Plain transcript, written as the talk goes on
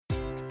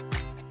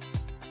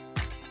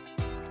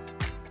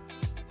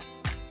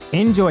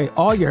Enjoy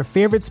all your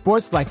favorite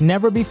sports like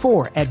never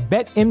before at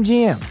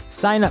BetMGM.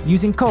 Sign up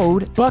using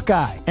code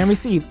Buckeye and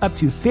receive up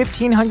to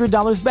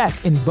 $1,500 back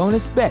in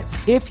bonus bets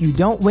if you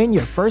don't win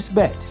your first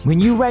bet. When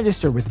you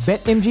register with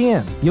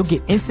BetMGM, you'll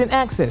get instant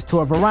access to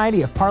a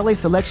variety of parlay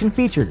selection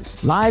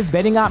features, live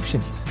betting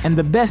options, and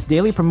the best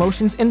daily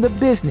promotions in the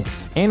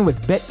business. And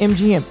with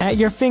BetMGM at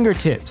your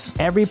fingertips,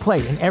 every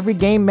play and every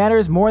game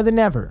matters more than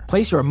ever.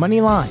 Place your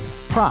money line,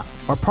 prop,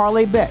 or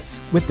parlay bets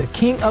with the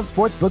king of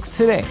sportsbooks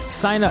today.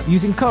 Sign up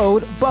using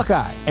code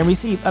Buckeye and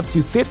receive up to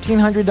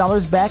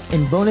 $1,500 back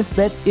in bonus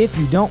bets if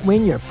you don't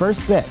win your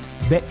first bet.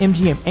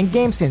 BetMGM and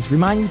GameSense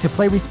remind you to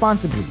play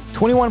responsibly.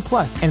 21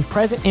 plus and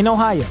present in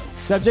Ohio,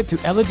 subject to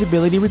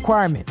eligibility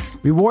requirements.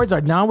 Rewards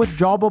are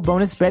non-withdrawable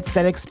bonus bets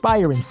that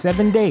expire in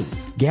 7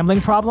 days. Gambling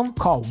problem?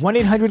 Call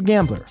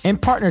 1-800-GAMBLER. In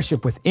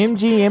partnership with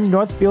MGM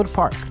Northfield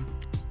Park.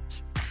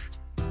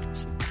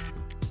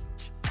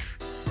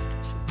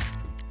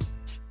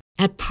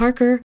 At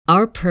Parker,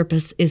 our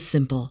purpose is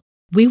simple.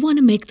 We want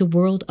to make the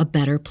world a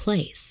better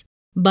place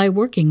by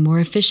working more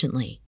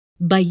efficiently,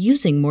 by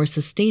using more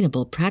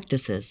sustainable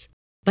practices,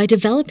 by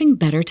developing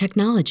better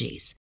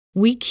technologies.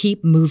 We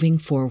keep moving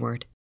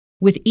forward.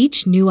 With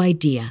each new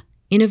idea,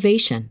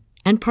 innovation,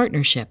 and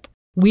partnership,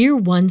 we're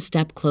one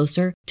step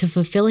closer to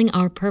fulfilling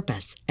our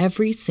purpose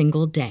every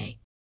single day.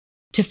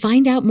 To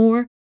find out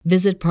more,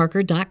 visit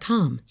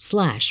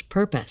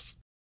parker.com/purpose.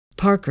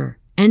 Parker,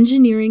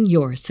 engineering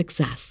your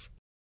success.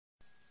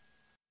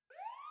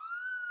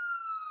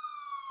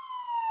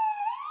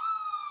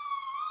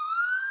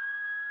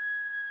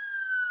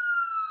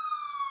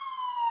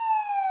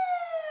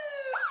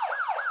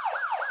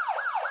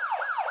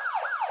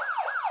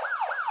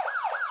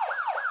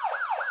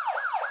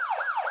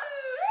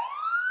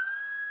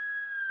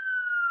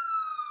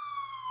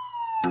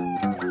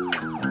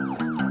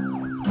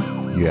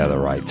 You have the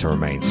right to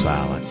remain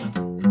silent.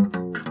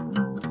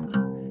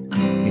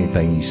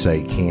 Anything you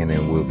say can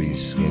and will be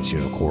against you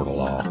in a court of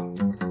law.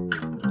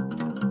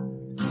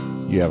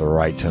 You have the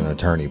right to an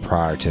attorney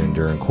prior to and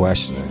during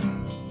questioning.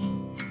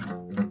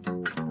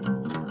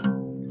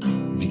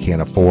 If you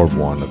can't afford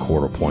one, the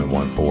court will appoint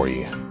one for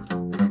you.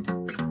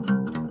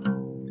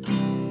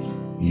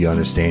 You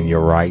understand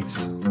your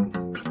rights?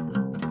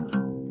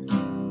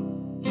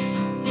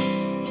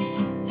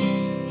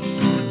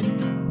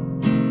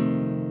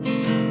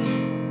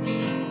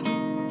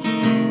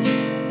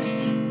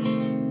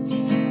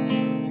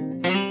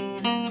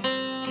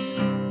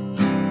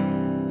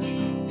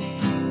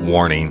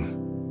 Warning.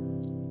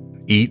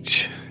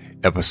 Each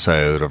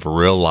episode of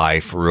Real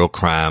Life, Real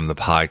Crime, the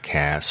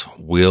podcast,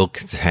 will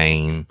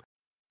contain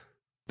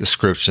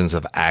descriptions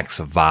of acts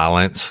of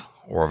violence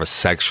or of a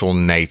sexual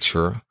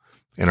nature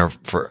and are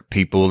for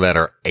people that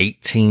are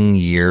 18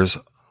 years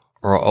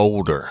or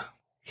older.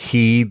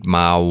 Heed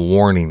my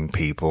warning,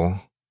 people.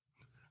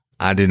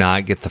 I do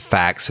not get the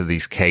facts of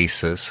these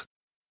cases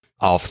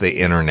off the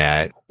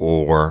internet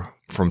or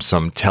from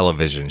some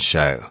television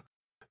show.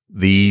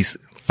 These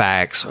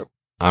facts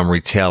I'm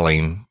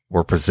retelling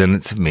were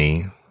presented to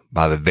me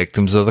by the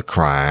victims of the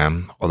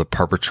crime or the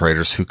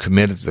perpetrators who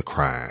committed the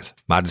crimes.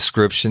 My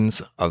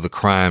descriptions of the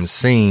crime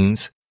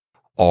scenes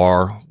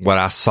are what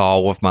I saw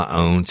with my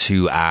own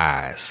 2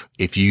 eyes.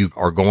 If you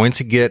are going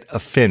to get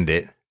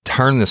offended,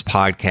 turn this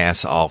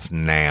podcast off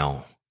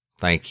now.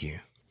 Thank you.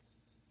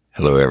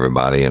 Hello,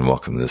 everybody, and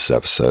welcome to this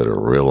episode of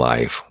Real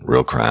Life,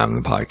 Real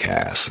Crime, the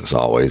podcast. As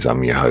always,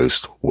 I'm your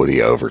host, Woody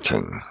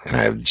Overton, and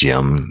I have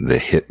Jim, the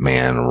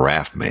Hitman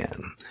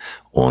Raffman,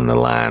 on the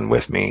line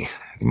with me.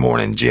 Good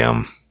morning,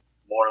 Jim.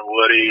 Morning,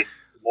 Woody.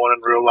 Good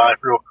morning, Real Life,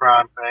 Real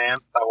Crime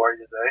fans. How are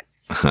you today?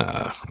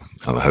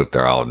 I hope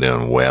they're all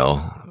doing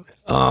well.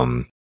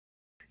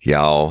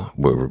 Y'all,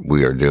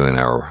 we are doing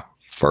our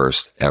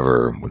first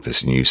ever with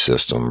this new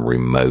system,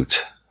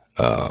 remote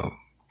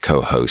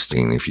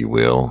co-hosting, if you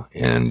will,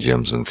 and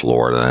Jim's in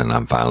Florida, and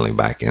I'm finally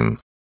back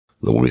in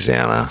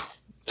Louisiana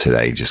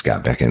today. Just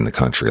got back in the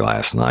country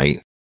last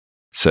night.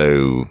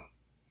 So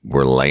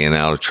we're laying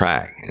out a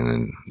track,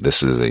 and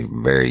this is a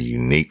very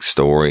unique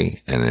story,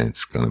 and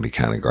it's going to be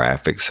kind of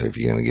graphic. So if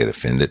you're going to get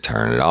offended,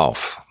 turn it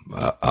off.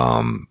 But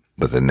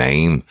the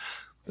name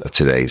of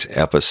today's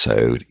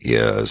episode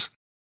is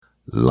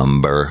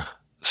Lumber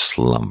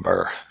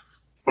Slumber.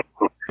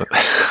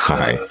 All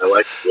right. I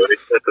like it, Woody.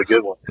 That's a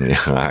good one.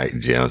 Yeah, all right,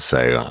 Jim. So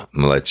I'm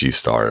going to let you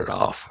start it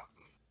off.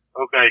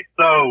 Okay,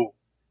 so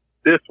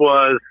this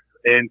was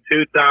in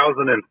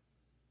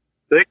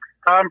 2006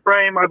 time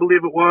frame, I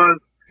believe it was.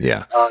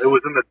 Yeah. It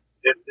was in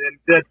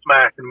dead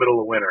smack in the middle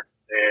of winter.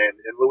 And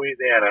in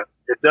Louisiana,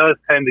 it does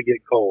tend to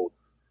get cold.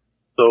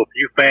 So for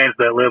you fans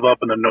that live up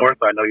in the north,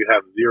 I know you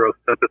have zero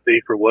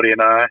sympathy for Woody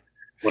and I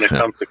when it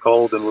comes to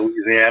cold in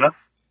Louisiana.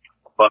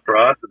 But for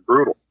us, it's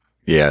brutal.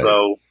 Yeah.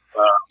 So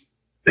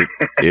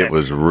it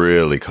was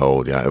really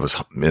cold. Yeah. It was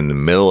in the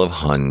middle of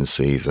hunting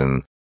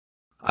season.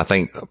 I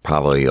think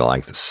probably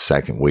like the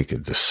second week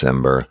of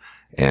December.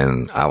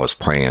 And I was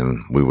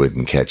praying we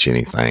wouldn't catch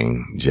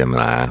anything, Jim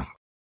and I.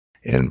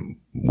 And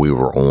we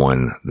were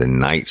on the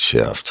night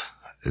shift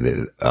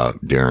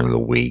during the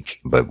week,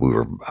 but we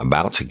were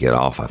about to get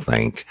off, I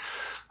think,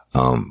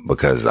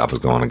 because I was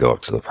going to go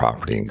up to the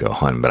property and go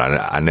hunting. But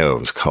I know it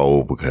was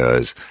cold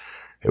because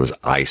it was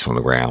ice on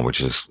the ground, which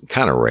is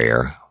kind of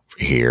rare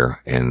here.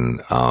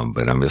 And,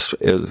 but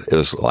it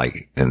was like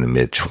in the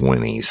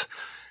mid-20s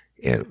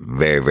and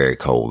very, very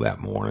cold that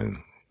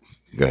morning.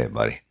 Go ahead,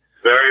 buddy.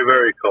 Very,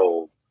 very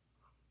cold.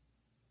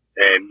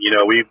 And,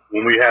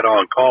 when we had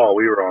on call,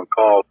 we were on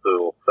call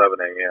till 7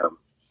 a.m.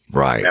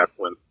 Right. And that's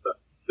when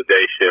the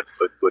day shift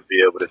would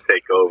be able to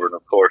take over. And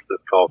of course, this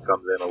call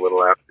comes in a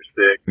little after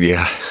 6.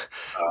 Yeah.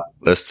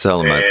 Let's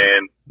tell them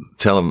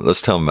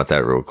about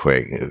that real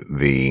quick.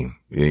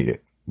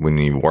 When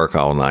you work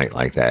all night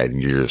like that,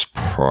 you're just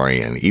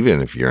praying,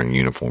 even if you're in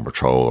uniform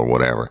patrol or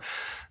whatever,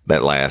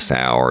 that last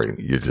hour,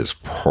 you're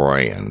just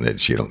praying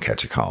that you don't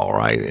catch a call,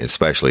 right?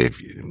 Especially if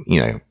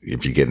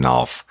you're getting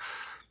off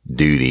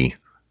duty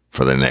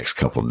for the next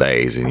couple of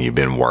days and you've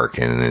been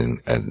working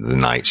and the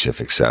night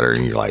shift, et cetera.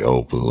 And you're like,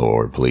 oh,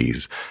 Lord,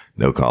 please,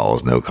 no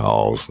calls,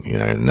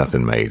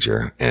 nothing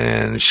major.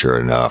 And sure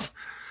enough,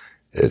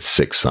 it's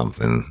 6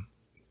 something.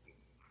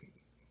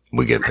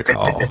 We get the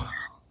call.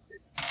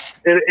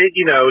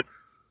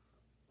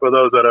 For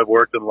those that have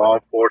worked in law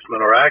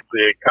enforcement, or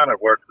actually it kind of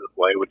works this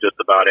way with just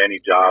about any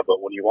job,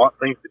 but when you want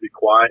things to be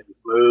quiet and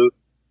smooth,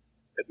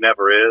 it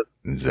never is.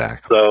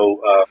 Exactly.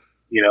 So,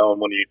 and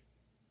when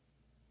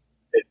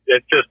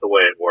it's just the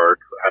way it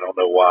works. I don't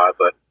know why,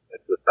 but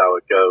it's just how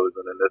it goes.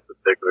 And in this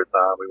particular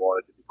time, we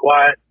wanted to be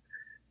quiet.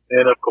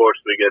 And of course,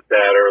 we get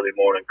that early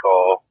morning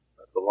call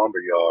at the lumber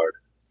yard.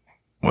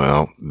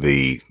 Well,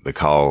 the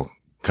call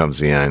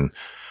comes in.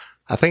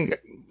 I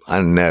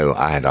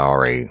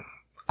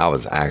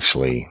was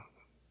actually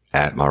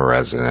at my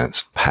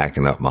residence,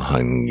 packing up my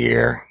hunting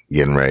gear,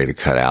 getting ready to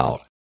cut out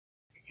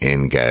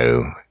and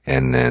go.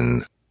 And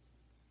then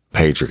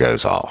pager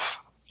goes off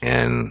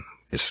and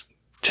it's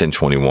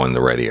 1021,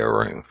 the radio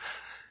room.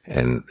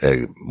 And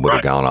it would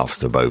have gone off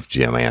to both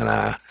Jim and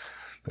I.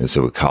 And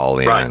so we call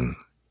in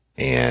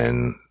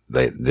and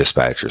the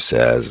dispatcher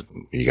says,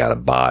 you got a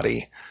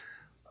body,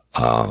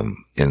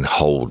 in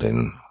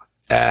Holden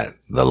at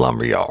the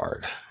lumber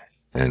yard.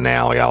 And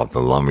now y'all at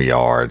the lumber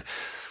yard,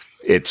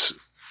 it's,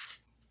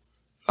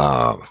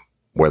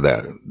 where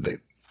the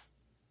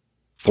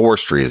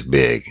forestry is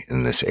big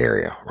in this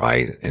area,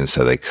 right? And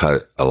so they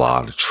cut a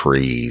lot of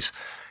trees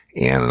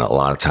and a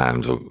lot of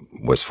times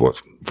was for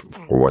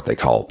what they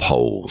call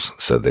poles.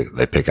 So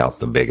they pick out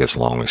the biggest,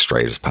 longest,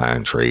 straightest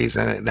pine trees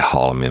and they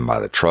haul them in by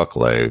the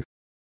truckload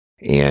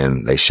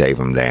and they shave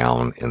them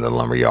down in the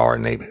lumber yard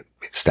and they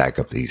stack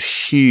up these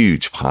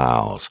huge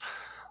piles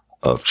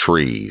of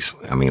trees.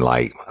 I mean,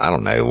 like, I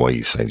don't know, what do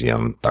you say,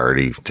 Jim,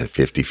 30 to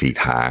 50 feet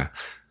high.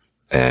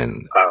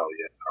 And,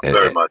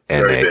 very much.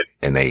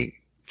 And they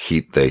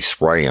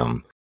spray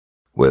them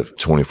with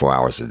 24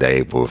 hours a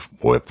day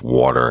with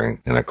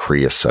water and a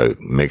creosote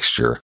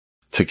mixture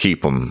to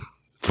keep them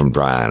from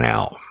drying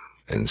out.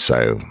 And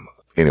so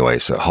anyway,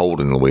 so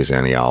Holden,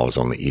 Louisiana, y'all was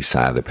on the east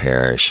side of the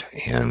parish.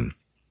 And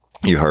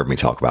you heard me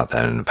talk about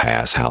that in the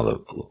past, how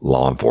the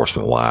law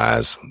enforcement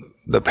wise,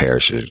 the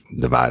parish is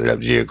divided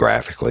up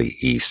geographically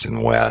east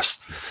and west.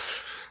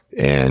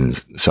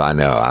 And so I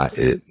know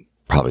it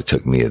probably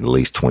took me at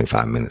least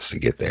 25 minutes to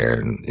get there.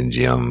 And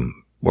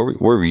Jim, where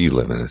were you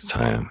living at the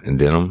time? In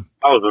Denham?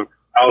 I was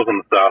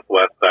in the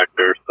southwest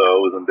sector, so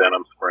it was in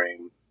Denham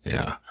Springs.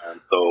 Yeah. And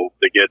so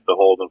to get to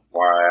Holden from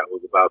where I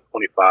was about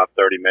 25,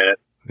 30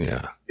 minutes.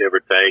 Yeah. Give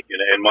or take.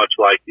 And much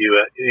like you,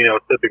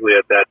 typically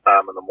at that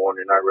time in the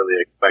morning, you're not really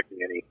expecting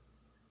any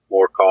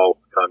more calls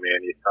to come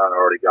in. You kind of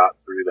already got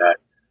through that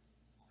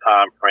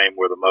time frame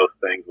where the most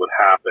things would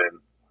happen.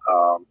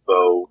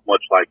 So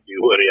much like you,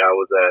 Woody, I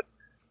was at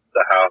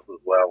the house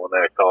as well when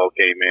that call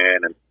came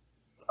in. And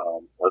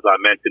as I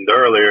mentioned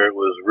earlier, it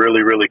was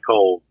really, really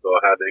cold. So I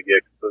had to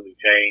get completely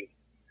changed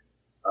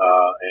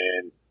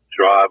and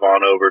drive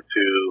on over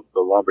to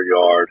the lumber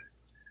yard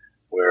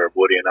where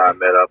Woody and I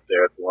met up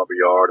there at the lumber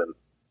yard and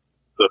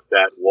took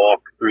that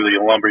walk through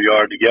the lumber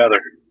yard together.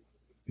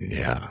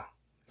 Yeah.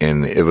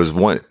 And it was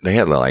they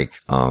had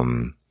like,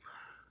 an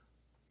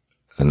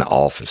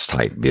office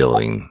type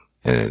building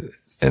in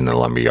the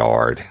lumber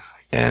yard.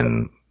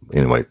 And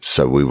anyway,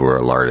 so we were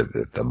alerted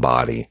that the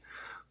body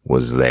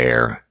was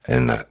there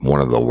and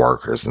one of the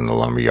workers in the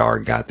lumber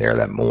yard got there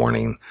that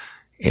morning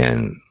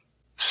and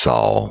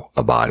saw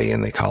a body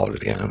and they called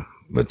it in.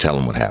 But tell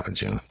them what happened,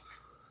 Jim.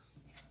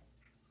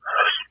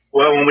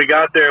 Well, when we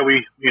got there,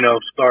 we,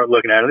 start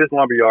looking at it. This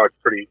lumber yard's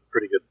pretty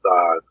good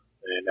size.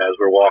 And as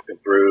we're walking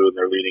through and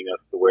they're leading us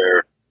to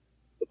where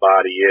the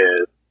body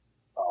is,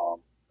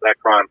 that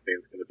crime scene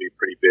is going to be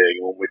pretty big.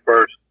 And when we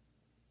first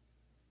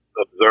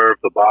observed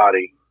the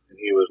body and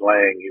he was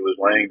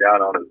laying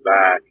down on his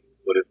back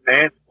with his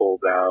pants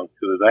pulled down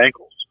to his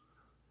ankles.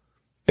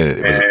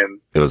 And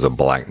it was a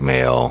black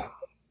male.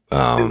 It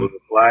was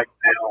a black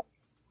male.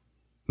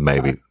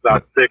 Maybe.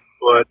 About 6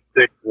 foot,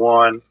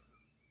 6'1",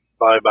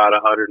 probably about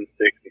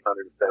 160,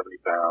 170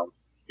 pounds,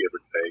 give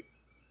or take.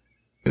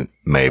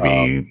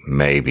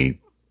 Maybe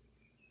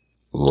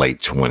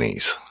late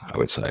 20s. I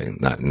would say.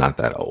 Not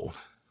that old.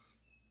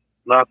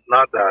 Not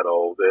that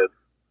old. It's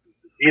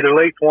either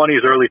late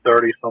 20s, early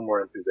 30s,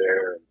 somewhere into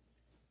there. And,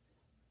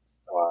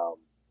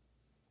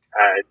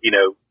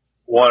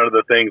 one of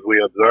the things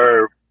we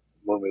observed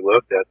when we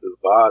looked at this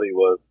body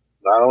was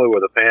not only were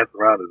the pants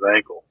around his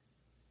ankle,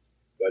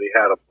 but he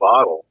had a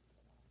bottle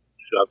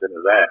shoved in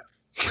his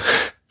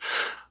ass.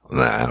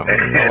 I don't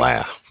mean to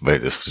laugh,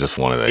 but it's just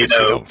one of those you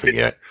don't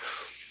forget.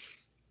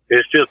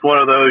 It's just one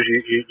of those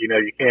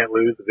you can't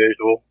lose the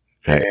visual,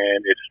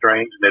 and it's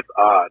strange and it's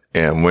odd.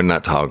 And we're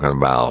not talking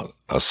about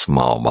a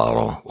small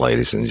bottle,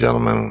 ladies and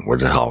gentlemen. We're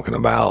talking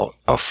about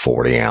a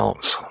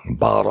 40-ounce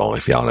bottle.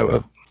 If y'all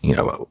know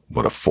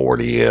what a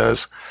 40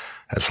 is,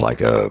 it's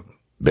like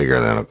bigger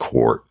than a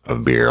quart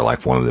of beer,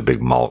 like one of the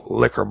big malt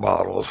liquor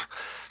bottles.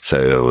 So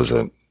it was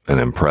an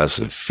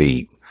impressive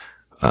feat,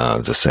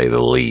 to say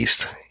the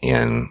least.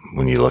 And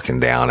when you're looking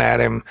down at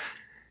him,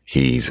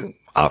 he's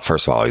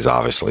first of all, he's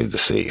obviously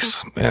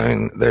deceased. I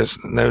mean, there's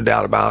no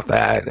doubt about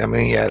that. I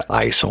mean, he had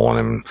ice on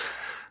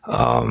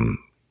him,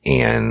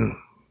 and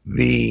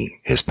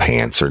his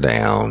pants are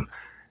down,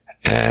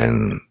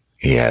 and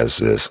he has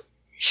this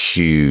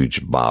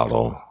huge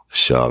bottle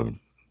shoved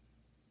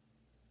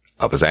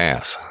up his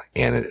ass.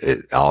 And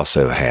it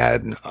also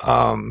had,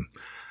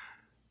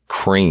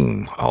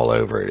 cream all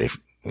over it.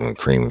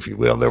 Cream, if you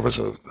will. There was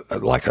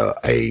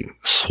a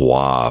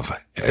Suave,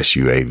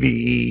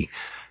 SUAVE,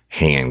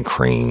 hand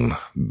cream,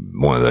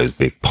 one of those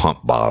big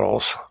pump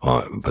bottles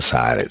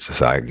beside it.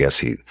 So I guess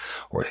he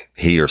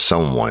or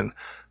someone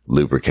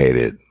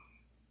lubricated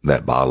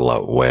that bottle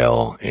up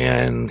well,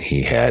 and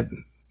he had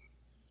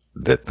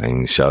that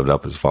thing shoved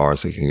up as far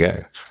as he can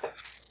go.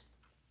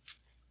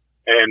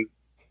 And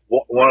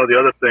one of the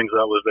other things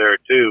that was there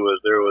too was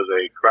there was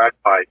a crack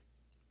pipe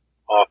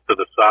off to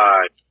the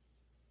side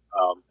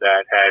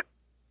that had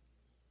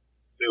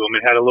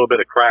a little bit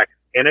of crack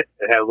in it.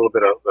 It had a little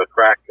bit of a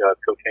crack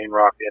cocaine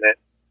rock in it.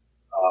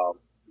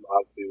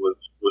 Obviously was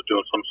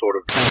doing some sort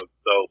of drug.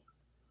 So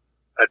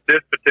at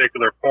this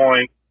particular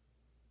point,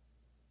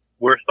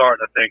 we're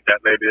starting to think that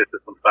maybe this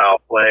is some foul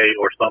play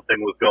or something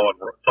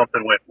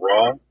went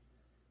wrong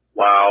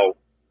while,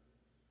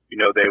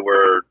 they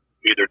were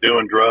either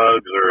doing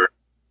drugs or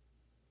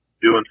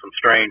doing some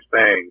strange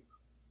things.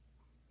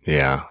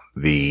 Yeah.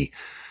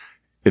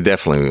 It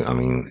definitely,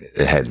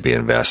 it had to be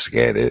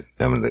investigated.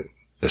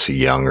 It's a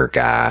younger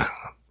guy,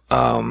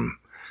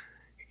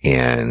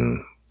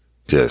 and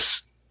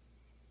just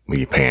with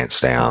your pants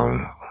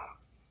down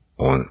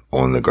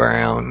on the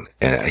ground,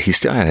 and he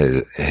still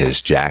had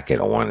his jacket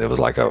on. It was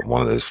like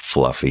one of those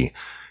fluffy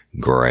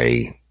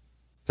gray,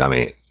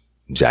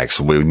 jackets.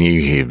 We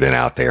knew he'd been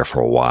out there for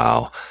a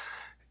while,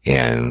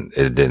 and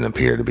it didn't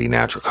appear to be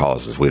natural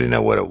causes. We didn't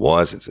know what it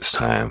was at this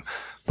time,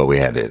 but we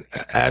had it,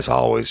 as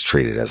always,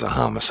 treated as a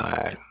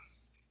homicide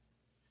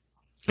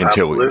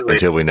until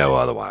we know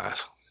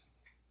otherwise.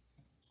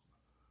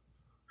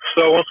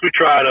 So once we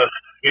try to,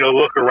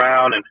 look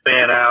around and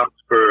fan out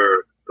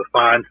to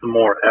find some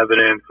more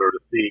evidence or to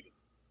see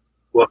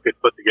what could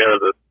put together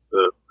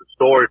the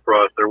story for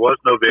us, there was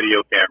no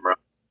video camera.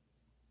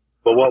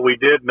 But what we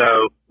did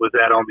know was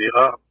that on the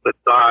opposite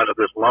side of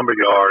this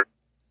lumberyard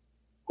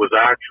was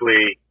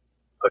actually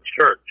a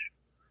church.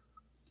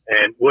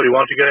 And Woody, why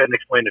don't you go ahead and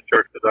explain the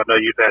church, because I know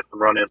you've had some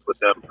run-ins with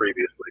them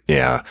previously.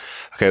 Yeah.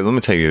 Okay, let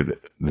me tell you,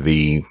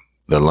 the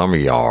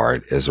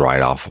lumberyard is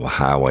right off of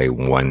Highway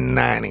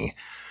 190,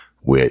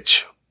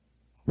 which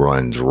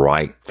runs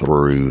right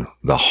through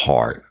the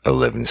heart of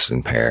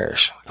Livingston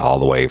Parish, all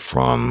the way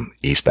from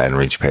East Baton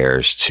Rouge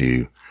Parish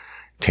to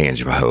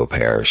Tangipahoa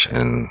Parish,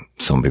 and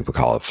some people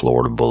call it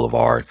Florida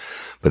Boulevard.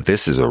 But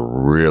this is a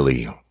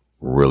really,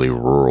 really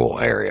rural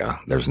area.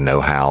 There's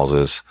no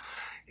houses.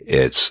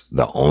 It's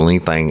the only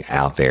thing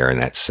out there in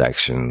that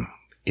section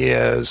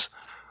is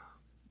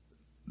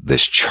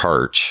this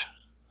church,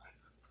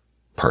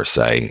 per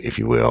se, if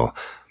you will,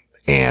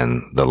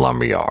 and the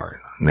lumberyard.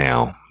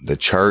 Now, the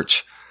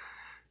church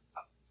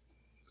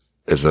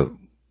is a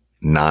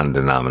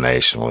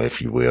non-denominational,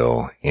 if you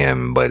will,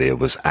 but it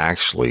was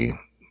actually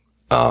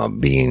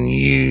being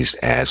used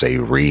as a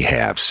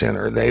rehab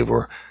center. They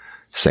were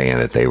saying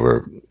that they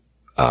were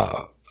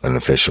an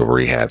official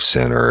rehab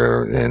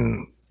center,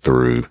 and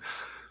through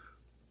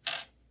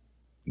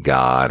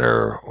God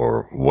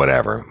or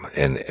whatever,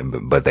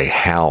 but they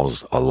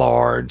housed a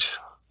large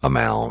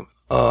amount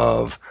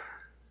of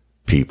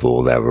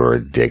people that were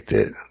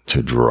addicted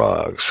to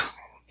drugs.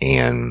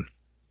 And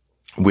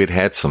we'd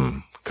had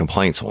some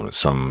complaints on it,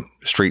 some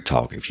street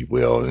talk, if you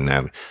will.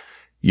 And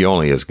you're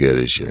only as good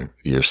as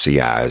your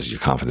CIs, your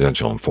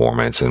confidential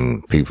informants,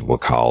 and people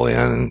would call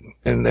in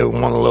and they would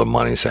want a little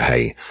money and say,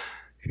 hey,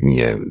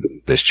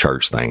 this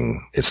church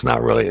thing, it's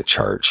not really a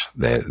church.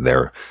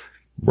 They're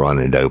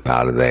running dope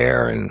out of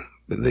there, and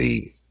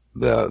the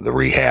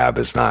rehab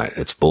is not,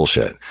 it's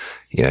bullshit.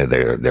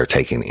 They're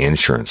taking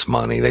insurance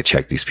money. They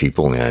check these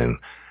people in.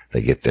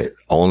 They get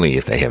only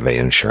if they have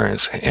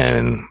insurance,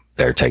 and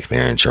they're taking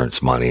their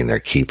insurance money and they're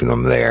keeping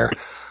them there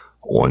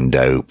on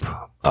dope,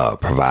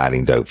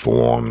 providing dope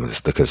for them,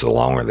 because the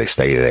longer they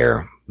stay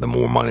there, the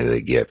more money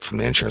they get from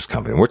the insurance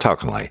company. We're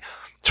talking like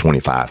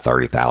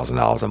 $25,000,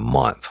 $30,000 a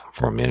month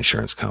from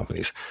insurance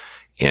companies.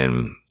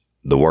 And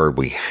the word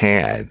we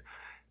had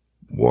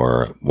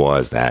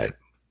was that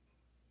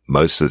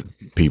most of the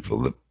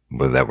people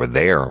that were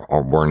there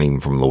weren't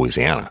even from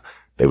Louisiana.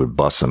 They would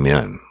bus them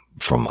in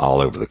from all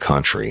over the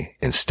country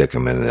and stick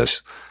them in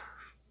this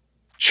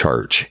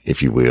church,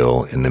 if you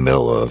will, in the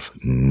middle of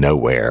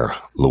nowhere,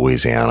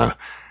 Louisiana,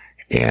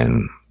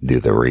 and do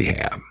the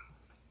rehab.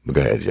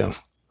 Go ahead, Jim.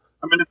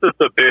 I mean, it's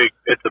a big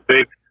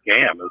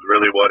scam is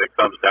really what it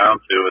comes down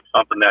to. It's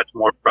something that's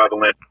more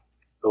prevalent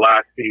the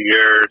last few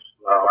years.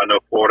 I know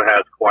Florida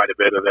has quite a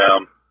bit of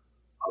them.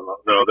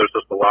 There's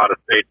just a lot of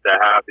states that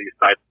have these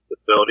types of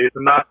facilities,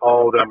 and not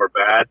all of them are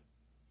bad.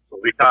 So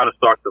we kind of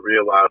start to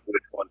realize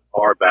which ones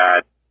are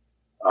bad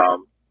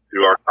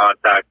through our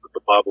contacts with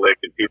the public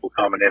and people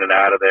coming in and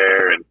out of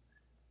there, and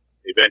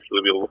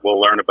eventually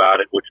we'll learn about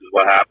it, which is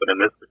what happened in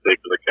this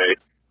particular case.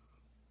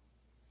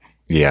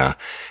 Yeah.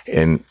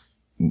 And,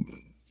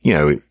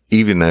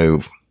 even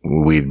though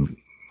we'd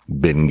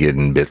been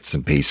getting bits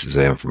and pieces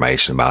of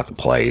information about the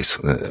place,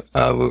 it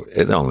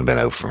had only been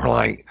open for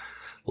like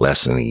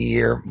less than a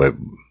year, but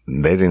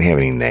they didn't have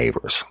any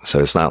neighbors. So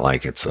it's not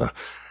like it's a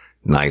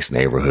nice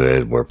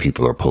neighborhood where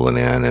people are pulling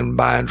in and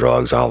buying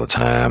drugs all the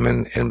time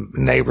and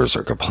neighbors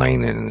are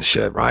complaining and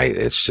shit, right?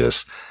 It's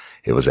just,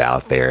 it was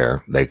out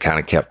there. They kind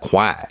of kept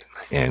quiet,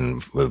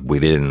 and we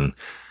didn't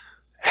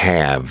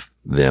have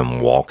them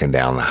walking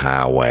down the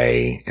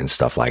highway and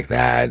stuff like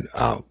that.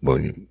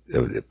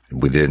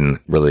 We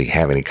didn't really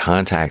have any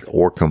contact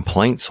or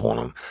complaints on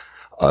them,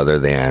 other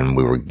than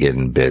we were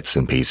getting bits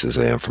and pieces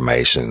of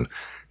information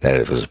that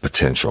it was a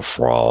potential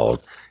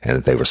fraud and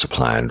that they were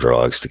supplying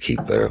drugs to keep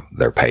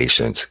their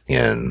patients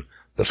in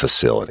the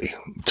facility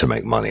to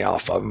make money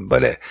off of them.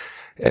 But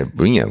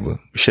we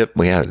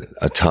had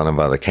a ton of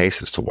other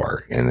cases to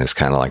work, and it's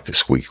kind of like the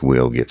squeaky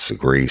wheel gets the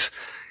grease.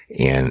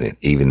 And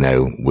even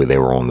though they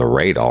were on the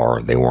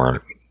radar, they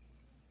weren't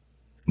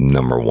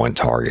number one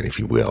target, if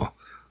you will.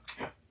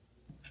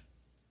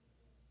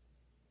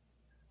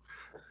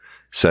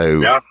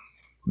 So yeah.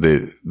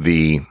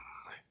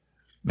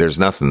 There's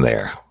nothing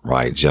there,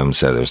 right? Jim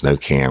said there's no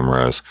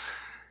cameras.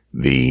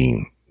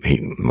 We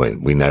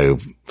know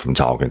from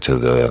talking to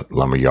the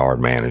lumberyard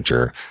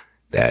manager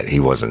that he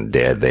wasn't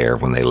dead there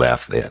when they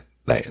left the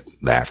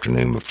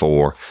afternoon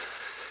before.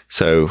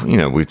 So,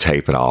 we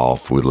tape it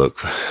off. We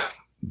look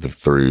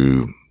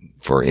through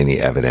for any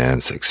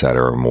evidence, et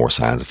cetera, more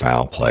signs of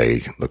foul play.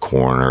 The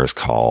coroner is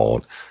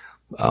called.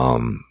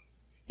 We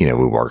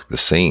work the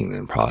scene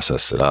and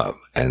process it up.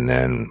 And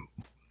then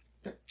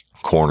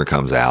coroner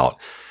comes out.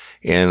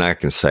 And I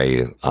can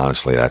say,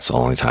 honestly, that's the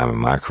only time in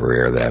my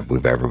career that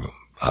we've ever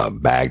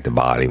bagged the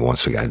body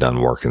once we got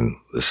done working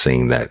the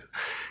scene that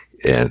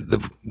it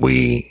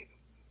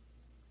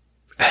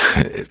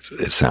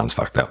sounds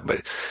fucked up,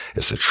 but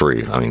it's the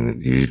truth. I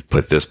mean, you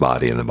put this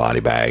body in the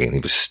body bag and he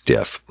was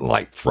stiff,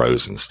 like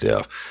frozen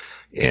stiff.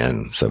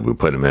 And so we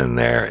put him in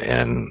there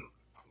and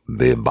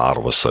the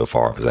bottle was so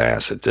far up his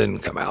ass, it didn't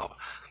come out.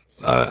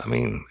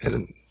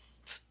 It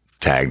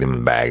tagged him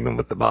and bagged him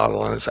with the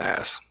bottle on his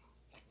ass.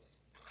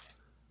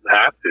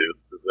 Have to.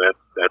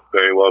 That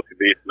very well could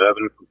be some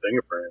evidence from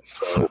fingerprints.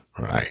 So,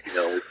 right.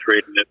 We're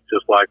treating it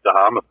just like the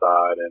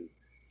homicide. And,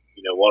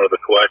 one of the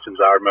questions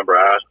I remember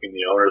asking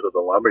the owners of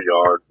the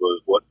lumberyard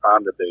was, what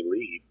time did they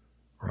leave?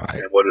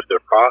 Right. And what is their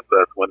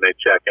process when they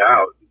check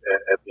out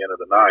at the end of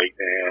the night?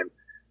 And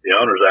the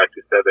owners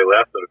actually said they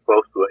left at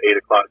close to 8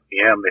 o'clock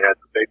p.m. They had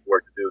some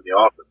paperwork to do in the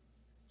office.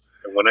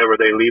 And whenever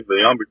they leave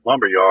the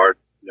lumberyard,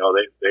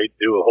 they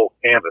do a whole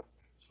canvas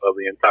of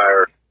the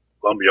entire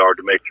lumberyard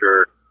to make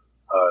sure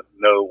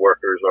no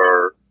workers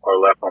are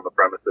left on the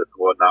premises and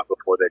whatnot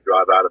before they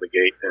drive out of the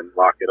gate and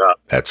lock it up.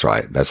 That's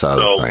right. That's the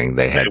other thing.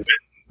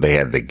 They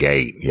had the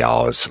gate,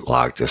 y'all. It's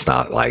locked. It's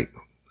not like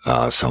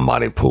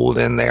somebody pulled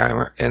in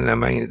there,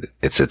 and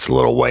it's a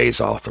little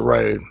ways off the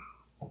road.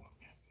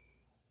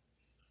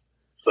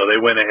 So they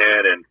went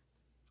ahead and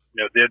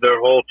did their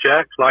whole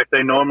checks like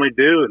they normally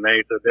do, and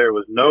they said there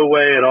was no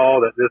way at all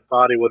that this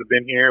body would have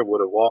been here,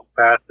 would have walked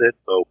past it.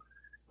 So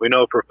we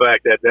know for a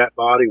fact that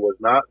body was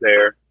not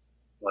there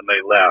when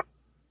they left.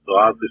 So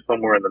obviously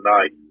somewhere in the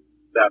night,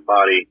 that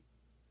body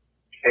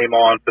came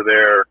on to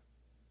their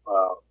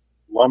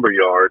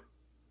lumberyard,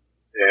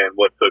 and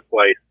what took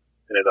place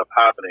ended up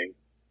happening.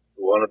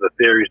 One of the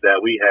theories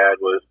that we had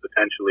was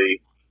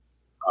potentially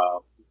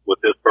what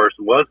this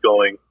person was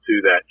going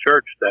to that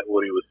church that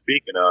Woody was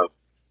speaking of.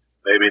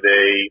 Maybe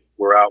they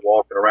were out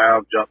walking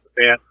around, jumped the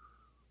fence,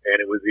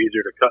 and it was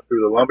easier to cut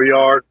through the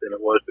lumberyard than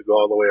it was to go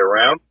all the way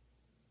around.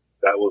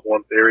 That was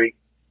one theory.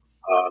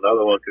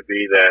 Another one could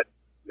be that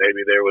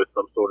maybe there was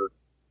some sort of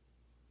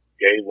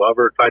gay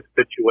lover type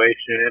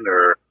situation,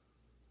 or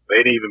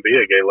maybe even be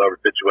a gay lover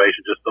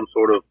situation, just some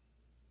sort of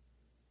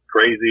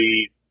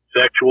crazy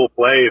sexual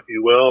play, if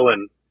you will,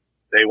 and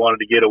they wanted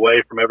to get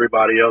away from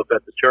everybody else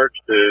at the church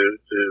to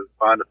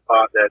find a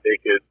spot that they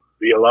could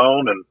be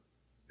alone and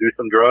do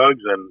some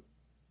drugs and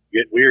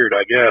get weird,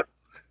 I guess.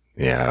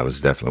 Yeah, it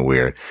was definitely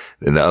weird.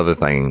 And the other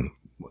thing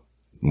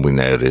we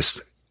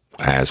noticed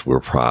as we're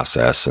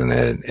processing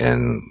it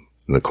and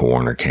the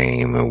coroner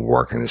came and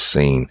working the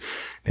scene,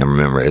 and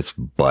remember, it's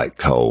butt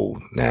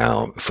cold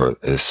now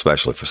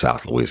especially for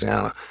South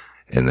Louisiana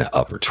in the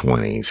upper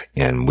 20s.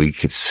 And we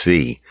could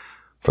see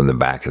from the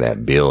back of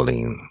that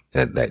building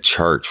that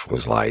church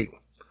was like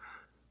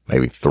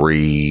maybe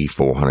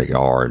 300-400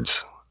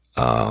 yards,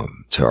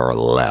 to our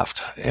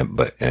left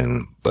but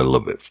a little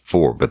bit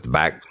forward. But the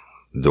back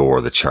door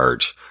of the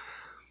church,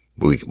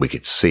 we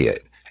could see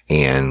it.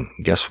 And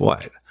guess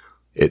what?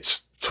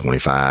 It's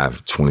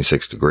 25,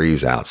 26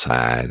 degrees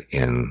outside.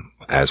 And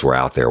as we're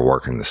out there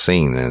working the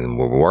scene and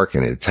we're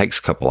working, it takes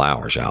a couple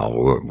hours, y'all.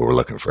 We're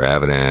looking for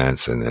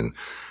evidence, and then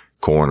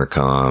coroner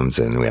comes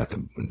and we have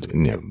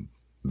to,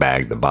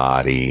 bag the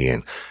body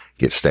and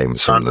get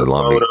statements from the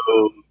lumber.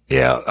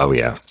 Yeah. Oh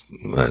yeah.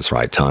 That's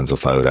right. Tons of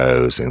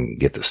photos and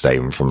get the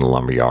statement from the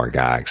lumberyard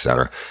guy, et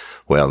cetera.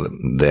 Well,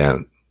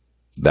 then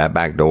that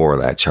back door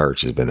of that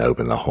church has been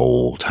open the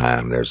whole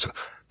time. There's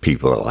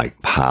people that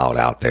like piled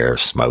out there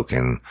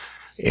smoking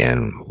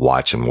and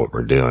watching what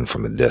we're doing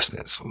from a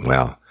distance.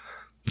 Well,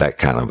 that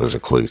kind of was a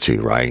clue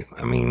too, right?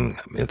 I mean,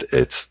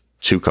 it's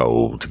too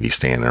cold to be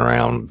standing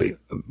around,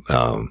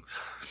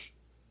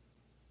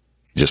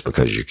 just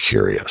because you're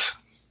curious.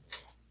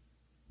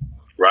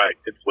 Right.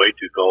 It's way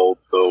too cold.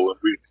 So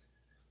we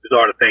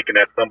started thinking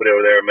that somebody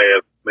over there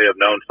may have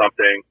known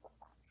something.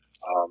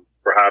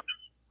 Perhaps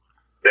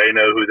they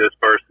know who this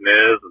person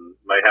is and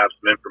may have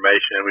some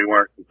information. We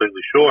weren't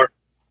completely sure.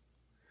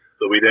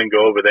 So we then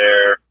go over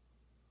there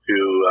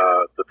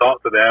to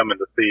talk to them and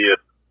to see if,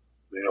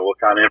 what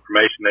kind of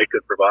information they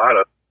could provide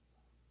us.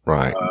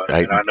 Right.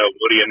 And I know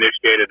Woody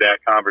initiated that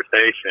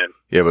conversation.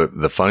 Yeah, but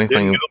the funny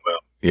thing,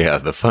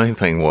 the funny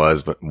thing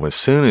was, but as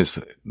soon as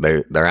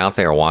they're out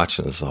there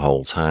watching us the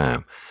whole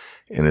time,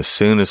 and as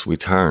soon as we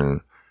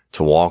turn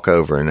to walk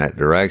over in that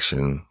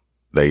direction,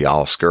 they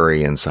all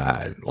scurry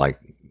inside like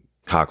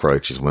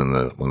cockroaches when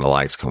the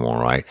lights come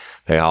on, right?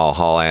 They all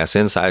haul ass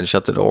inside and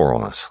shut the door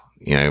on us.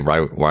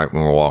 Right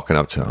when we're walking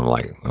up to them,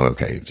 like,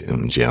 okay,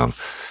 Jim,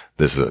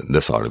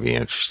 this ought to be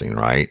interesting,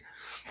 right?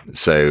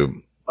 So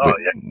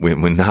we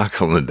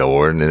knock on the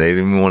door and they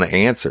didn't even want to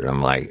answer.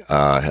 I'm like,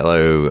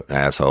 hello,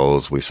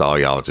 assholes. We saw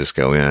y'all just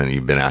go in.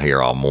 You've been out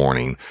here all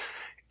morning.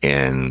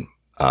 And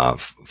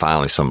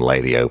finally some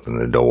lady opened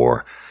the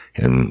door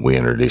and we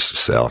introduced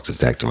ourselves,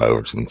 Detective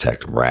Overton,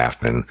 Detective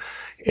Raffman,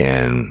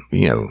 and,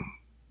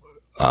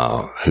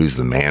 who's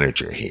the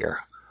manager here.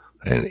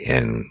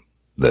 And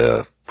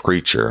the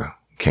preacher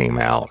came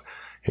out.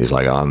 He's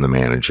like, I'm the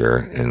manager.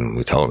 And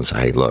we told him,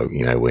 hey, look,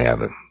 we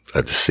have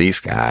a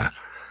deceased guy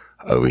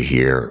over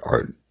here.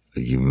 Are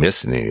you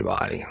missing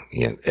anybody?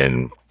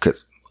 And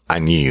cause I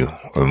knew,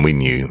 and we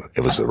knew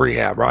it was a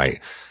rehab, right?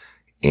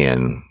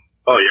 And,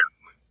 oh yeah.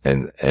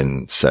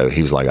 And so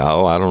he was like,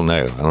 oh, I don't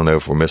know. I don't know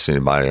if we're missing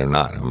anybody or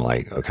not. I'm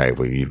like, okay,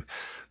 well,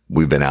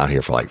 we've been out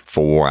here for like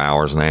 4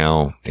 hours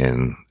now.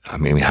 And I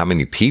mean, how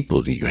many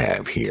people do you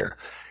have here?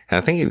 And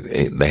I think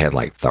they had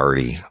like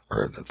 30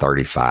 or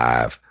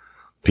 35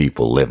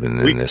 people living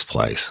in this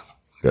place.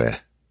 Go ahead.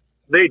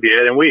 They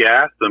did, and we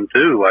asked them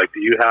too, like,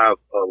 do you have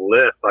a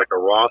list, like a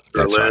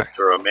roster list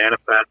or a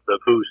manifest of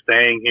who's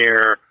staying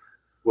here,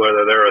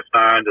 whether they're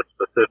assigned a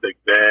specific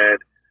bed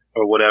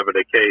or whatever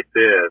the case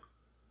is.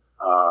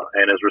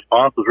 And his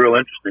response was real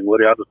interesting.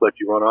 Woody, I'll just let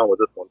you run on with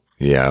this one.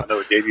 Yeah. I know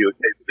it gave you a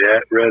case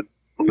of red.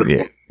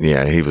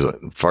 Yeah. He was,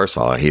 first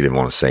of all, he didn't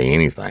want to say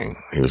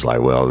anything. He was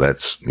like, well,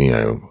 that's, I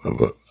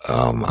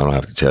don't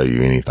have to tell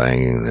you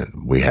anything.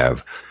 And we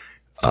have,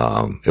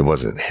 it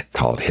wasn't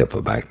called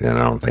HIPAA back then,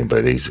 I don't think,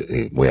 but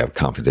we have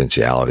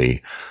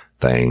confidentiality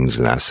things.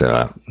 And I said,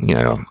 I'm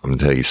going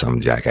to tell you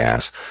something,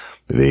 jackass.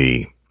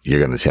 You're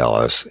going to tell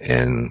us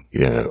and,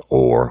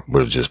 or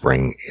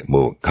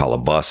we'll call a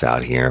bus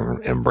out here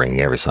and bring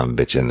every son of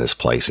a bitch in this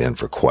place in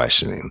for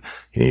questioning.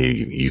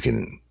 You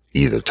can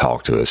either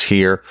talk to us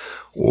here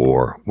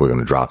or we're going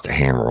to drop the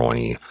hammer on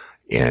you.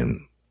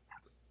 And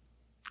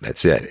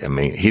that's it. I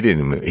mean, he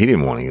didn't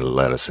want to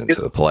let us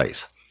into the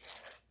place.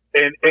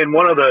 And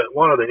one of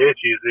the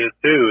issues is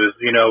too,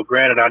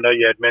 granted, I know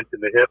you had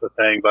mentioned the HIPAA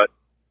thing, but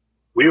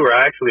we were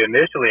actually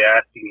initially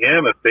asking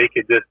him if they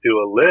could just do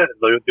a list,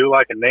 do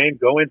like a name,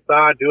 go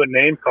inside, do a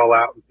name call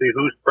out and see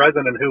who's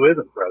present and who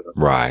isn't present.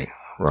 Right.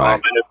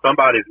 And if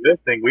somebody's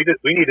missing, we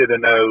needed to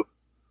know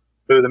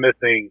who the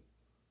missing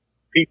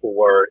people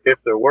were, if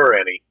there were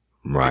any.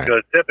 Right.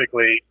 Because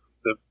typically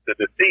the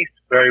deceased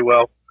very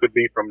well could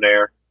be from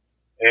there.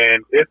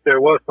 And if there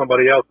was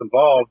somebody else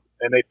involved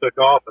and they took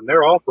off and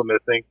they're also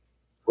missing,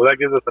 well, that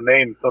gives us a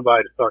name,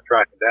 somebody to start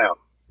tracking down.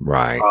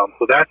 Right.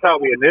 So that's how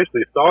we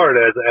initially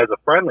started as a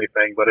friendly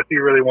thing. But if he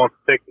really wants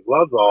to take the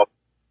gloves off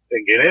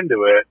and get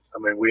into it, I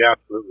mean, we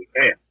absolutely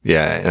can.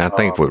 Yeah. And I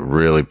think what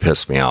really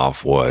pissed me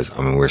off was,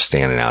 we're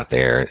standing out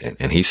there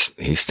and he's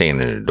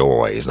standing in the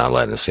doorway. He's not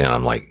letting us in.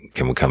 I'm like,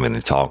 can we come in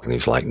and talk? And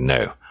he's like,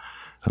 no.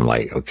 I'm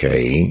like,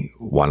 okay,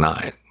 why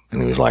not?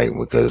 And he was like,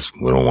 because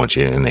we don't want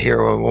you in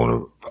here. We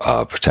want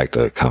to protect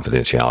the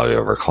confidentiality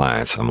of our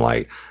clients. I'm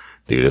like,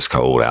 dude, it's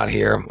cold out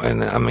here.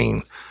 And I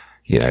mean,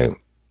 you know,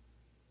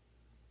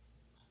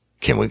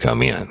 can we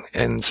come in?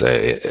 And so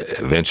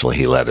eventually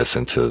he led us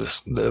into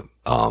the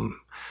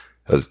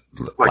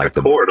like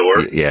the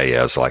corridor.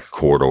 Yeah. It's like a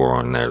corridor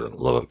on their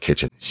little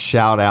kitchen.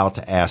 Shout out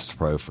to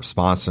Astepro for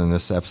sponsoring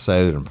this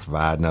episode and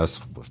providing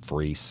us with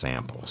free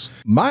samples.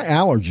 My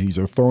allergies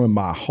are throwing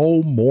my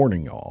whole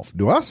morning off.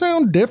 Do I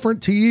sound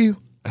different to you?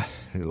 A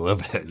little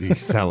bit. You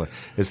sound like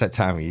it's that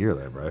time of year,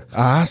 though, bro.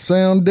 I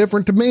sound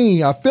different to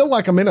me. I feel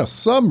like I'm in a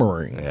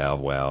submarine. Yeah,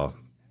 well,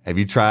 have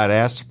you tried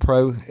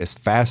Astepro? It's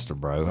faster,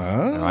 bro.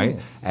 Oh. All right.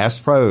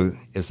 Astepro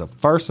is the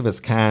first of its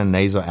kind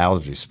nasal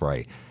allergy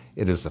spray.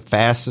 It is the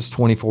fastest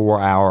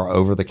 24-hour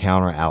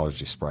over-the-counter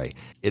allergy spray.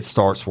 It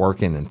starts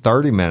working in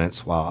 30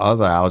 minutes while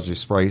other allergy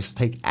sprays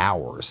take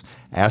hours.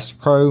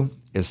 Astepro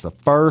is the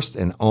first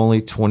and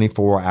only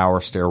 24-hour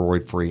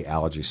steroid-free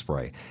allergy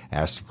spray.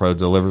 Astepro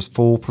delivers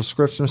full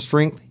prescription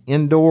strength,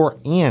 indoor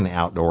and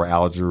outdoor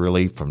allergy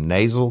relief from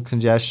nasal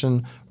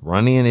congestion,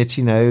 runny and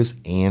itchy nose,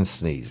 and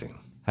sneezing.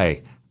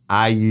 Hey,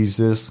 I use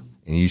this,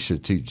 and you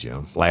should too,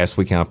 Jim. Last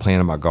weekend I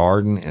planted my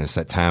garden, and it's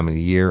that time of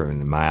the year,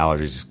 and my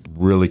allergies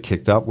really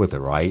kicked up with it,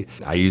 right?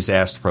 I use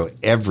Astepro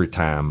every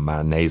time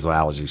my nasal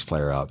allergies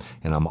flare up,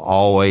 and I'm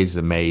always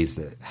amazed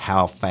at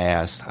how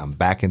fast I'm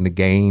back in the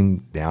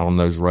game, down on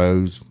those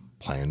roads,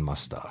 playing my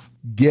stuff.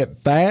 Get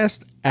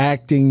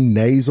fast-acting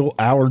nasal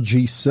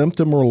allergy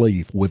symptom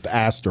relief with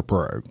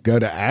Astepro. Go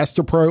to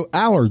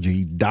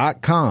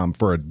AsteproAllergy.com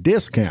for a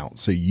discount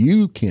so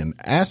you can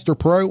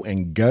Astepro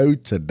and go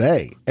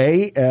today.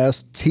 ASTEPRO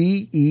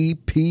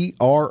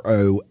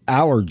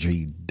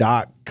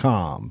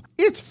allergy.com.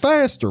 It's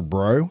faster,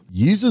 bro.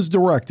 Use as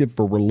directed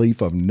for relief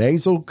of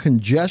nasal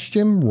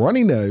congestion,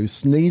 runny nose,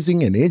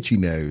 sneezing, and itchy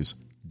nose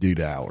due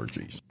to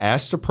allergies.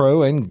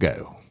 Astepro and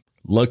go.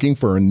 Looking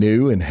for a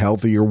new and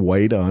healthier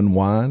way to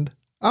unwind?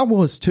 I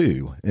was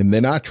too, and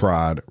then I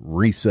tried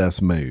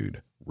Recess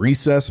Mood.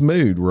 Recess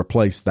Mood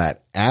replaced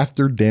that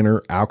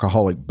after-dinner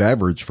alcoholic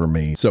beverage for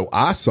me, so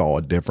I saw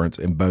a difference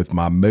in both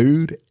my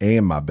mood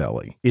and my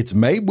belly. It's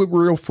made with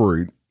real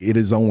fruit. It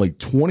is only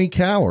 20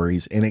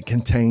 calories and it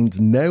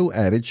contains no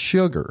added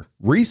sugar.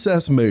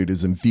 Recess Mood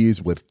is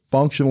infused with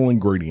functional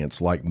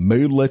ingredients like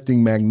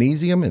mood-lifting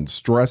magnesium and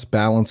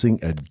stress-balancing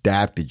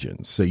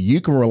adaptogens, so you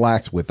can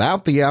relax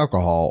without the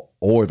alcohol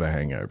or the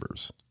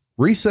hangovers.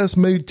 Recess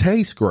Mood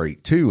tastes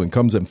great too and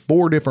comes in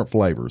 4 different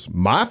flavors.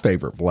 My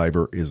favorite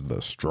flavor is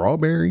the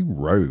strawberry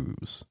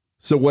rose.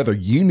 So whether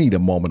you need a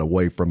moment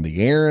away from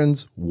the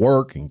errands,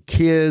 work, and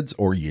kids,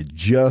 or you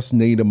just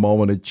need a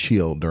moment of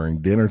chill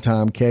during dinner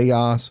time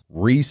chaos,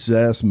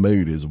 Recess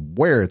Mood is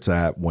where it's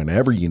at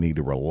whenever you need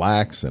to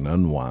relax and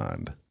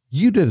unwind.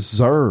 You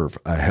deserve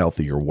a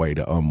healthier way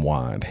to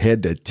unwind.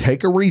 Head to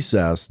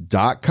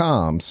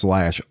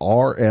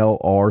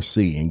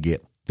takearecess.com/RLRC and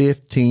get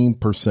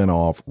 15%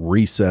 off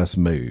Recess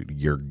Mood,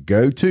 your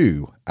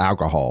go-to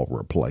alcohol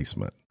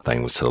replacement.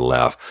 Thing was to the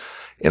left.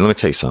 And let me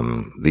tell you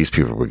something, these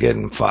people were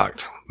getting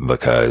fucked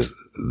because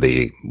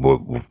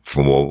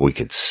from what we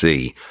could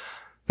see,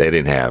 they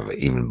didn't have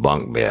even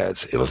bunk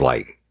beds. It was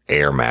like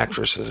air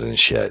mattresses and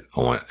shit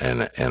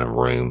in a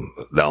room,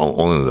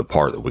 only the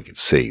part that we could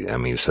see. I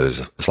mean, so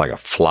it's like a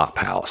flop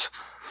house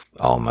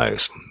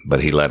almost,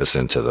 but he led us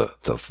into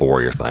the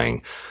foyer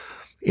thing.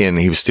 And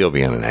he was still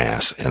being an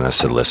ass. And I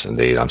said, listen,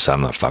 dude,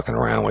 I'm not fucking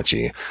around with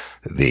you.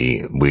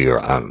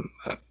 I'm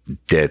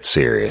dead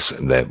serious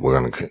that we're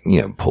going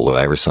to, pull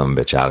every son of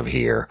a bitch out of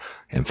here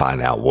and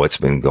find out what's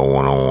been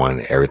going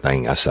on,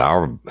 everything. I said,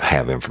 I'll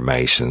have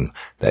information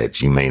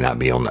that you may not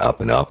be on the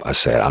up and up. I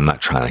said, I'm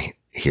not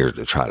here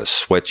to try to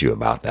sweat you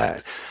about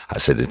that. I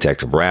said,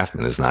 Detective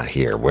Rathman is not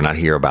here. We're not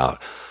here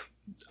about,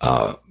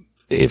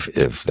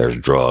 if there's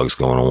drugs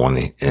going on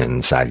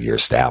inside your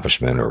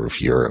establishment or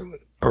if you're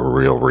a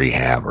real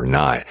rehab or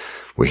not.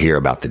 We're here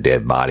about the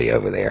dead body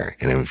over there.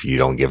 And if you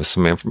don't give us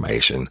some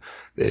information,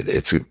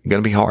 it's going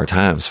to be hard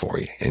times for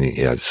you.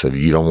 And so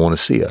you don't want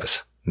to see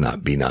us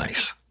not be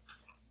nice.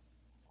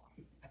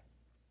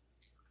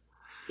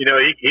 He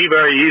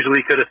very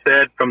easily could have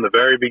said from the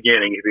very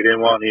beginning, if he didn't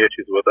want any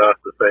issues with us,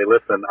 to say,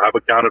 listen, I've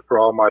accounted for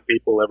all my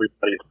people.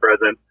 Everybody's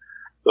present.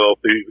 So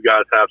if you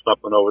guys have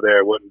something over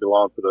there, it wouldn't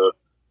belong to the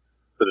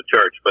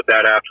church. But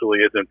that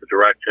absolutely isn't the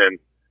direction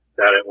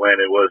that it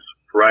went. It was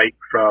right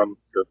from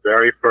the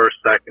very first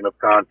second of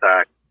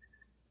contact.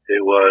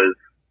 It was,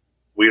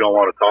 we don't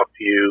want to talk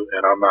to you,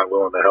 and I'm not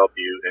willing to help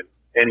you in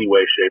any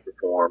way, shape, or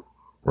form.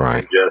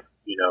 Right. And just,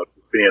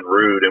 being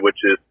rude, and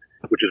which is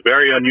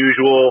very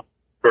unusual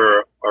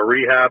for a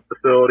rehab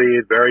facility.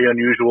 It's very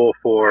unusual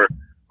for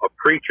a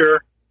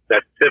preacher.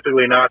 That's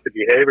typically not the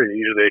behavior. They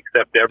usually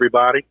accept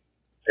everybody.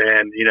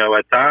 And,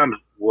 at times,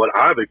 what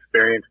I've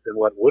experienced and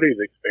what Woody's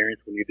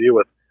experienced when you deal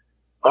with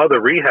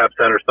other rehab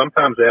centers,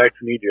 sometimes they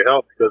actually need your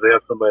help because they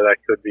have somebody that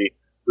could be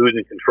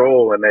losing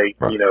control, and they,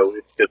 right.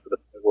 It's just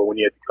when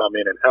you have to come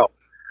in and help.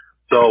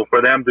 So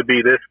for them to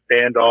be this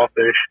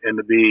standoffish and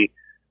to be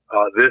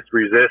this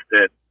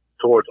resistant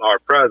towards our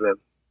presence,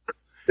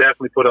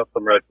 definitely put up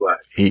some red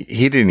flags. He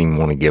didn't even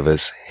want to give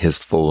us his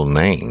full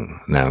name.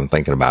 Now I'm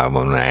thinking about it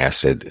when I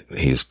asked it,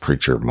 he's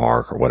Preacher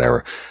Mark or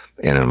whatever.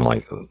 And I'm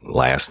like,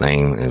 last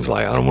name. And he was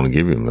like, I don't want to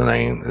give him the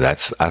name.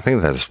 I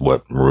think that's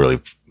what really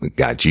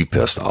got you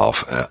pissed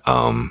off.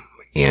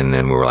 And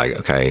then we were like,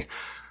 okay.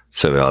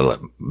 So I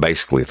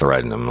basically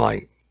threatened him,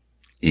 like,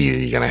 either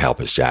you're going to help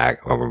us,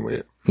 Jack,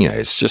 or,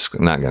 it's just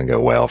not going to go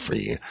well for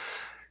you.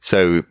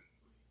 So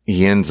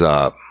he ends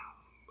up,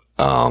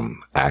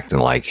 acting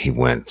like he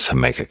went to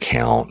make a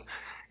count,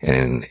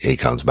 and he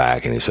comes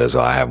back and he says,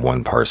 I have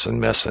one person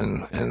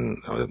missing.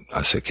 And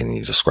I said, can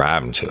you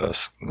describe him to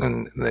us?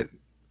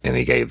 And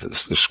he gave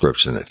this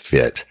description that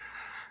fit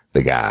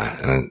the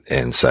guy.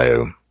 And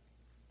so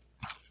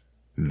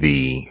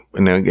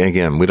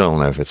again, we don't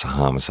know if it's a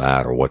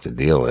homicide or what the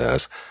deal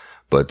is,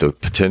 but the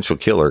potential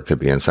killer could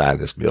be inside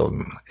this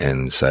building.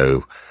 And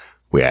so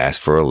we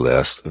asked for a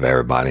list of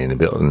everybody in the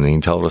building, and he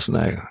told us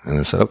no. And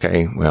I said,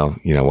 okay, well,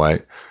 you know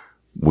what?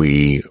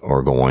 We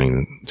are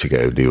going to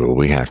go do what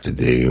we have to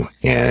do,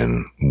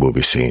 and we'll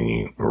be seeing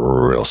you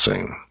real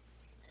soon.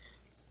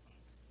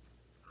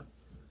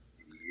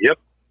 Yep.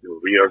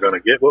 We are going to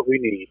get what we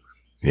need.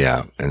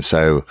 Yeah. And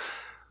so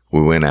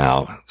we went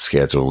out,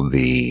 scheduled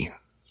the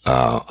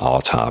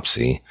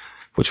autopsy,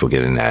 which we'll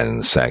get into that in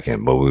a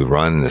second, but we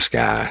run this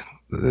guy,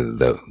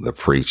 the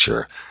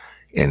preacher,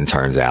 and it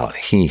turns out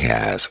he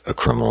has a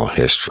criminal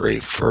history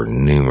for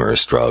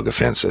numerous drug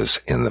offenses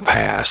in the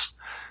past.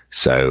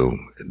 So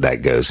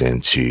that goes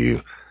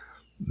into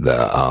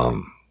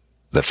the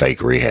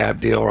fake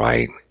rehab deal,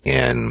 right?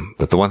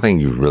 But the one thing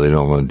you really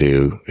don't want to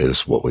do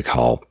is what we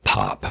call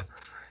POP,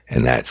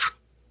 and that's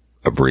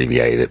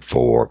abbreviated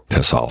for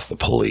piss off the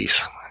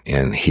police.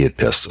 And he had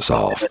pissed us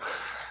off.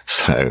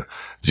 So,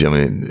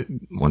 Jimmy,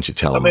 why don't you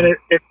tell him?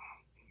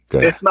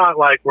 It's not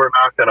like we're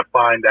not going to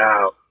find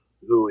out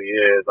who he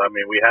is. I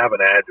mean, we have an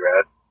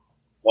address.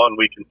 One,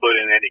 we can put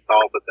in any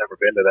call that's ever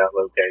been to that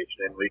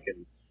location, and we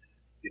can,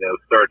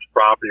 search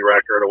property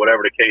record or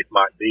whatever the case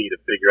might be to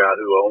figure out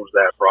who owns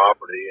that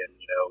property, and,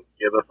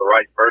 give us the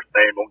right first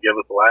name, don't give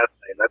us the last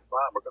name. That's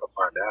fine. We're going to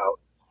find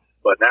out.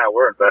 But now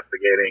we're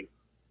investigating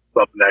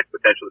something that could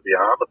potentially be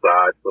a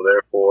homicide. So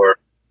therefore,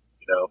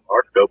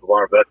 our scope of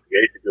our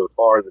investigation goes as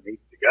far as it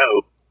needs to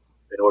go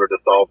in order to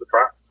solve the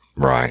crime.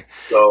 Right.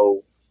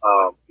 So,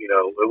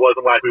 it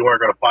wasn't like we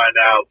weren't going to find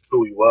out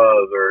who he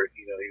was, or,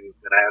 he was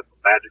going to have some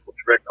magical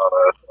trick on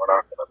us, and we're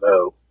not going to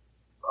know.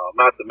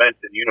 Not to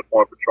mention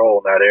uniform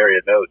patrol in that area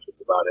knows just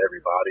about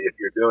everybody. If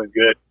you're doing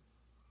good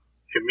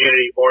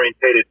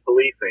community-orientated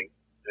policing,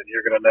 then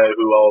you're going to know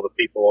who all the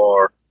people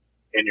are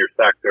in your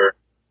sector,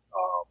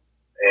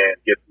 and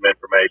get some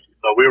information.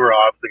 So we were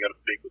obviously going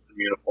to speak with some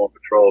uniform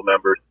patrol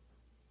members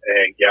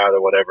and gather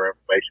whatever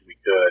information we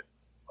could.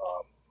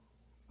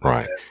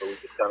 Right. So we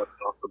just kind of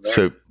talked from there.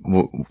 So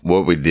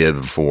what we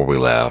did before we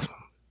left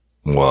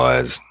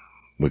was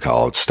we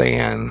called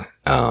Stan,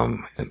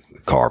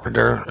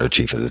 Carpenter, our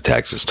chief of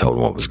detectives, told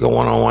him what was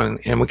going on,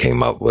 and we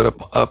came up with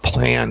a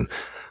plan,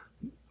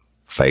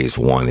 phase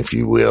one, if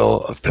you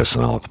will, of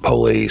pissing off the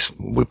police.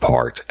 We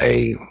parked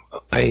a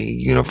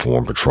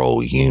uniform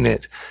patrol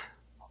unit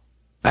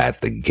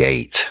at the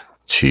gate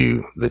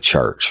to the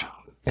church,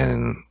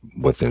 and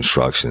with the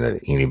instruction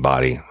that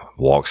anybody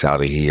walks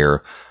out of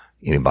here,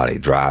 anybody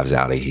drives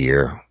out of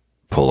here,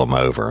 pull them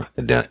over,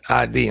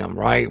 ID them,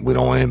 right? We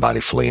don't want anybody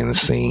fleeing the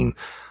scene,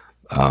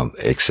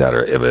 et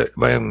cetera.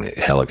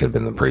 Hell, it could have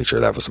been the preacher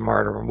that was a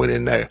murderer. We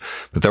didn't know.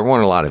 But there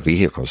weren't a lot of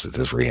vehicles at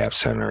this rehab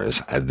center.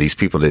 These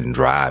people didn't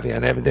drive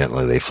in.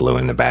 Evidently, they flew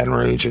into Baton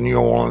Rouge and New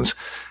Orleans,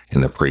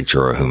 and the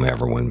preacher or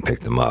whomever went and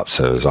picked them up.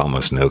 So there was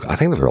almost I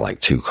think there were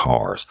like 2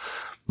 cars.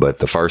 But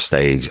the first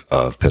stage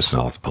of pissing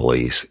off the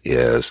police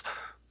is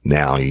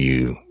now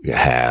you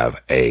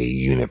have a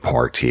unit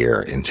parked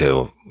here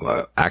until,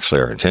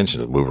 actually our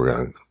intention, we were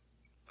going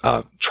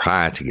to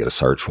try to get a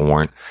search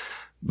warrant,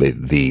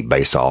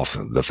 based off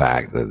the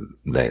fact that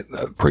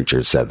the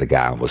preacher said the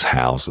guy was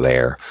housed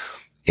there,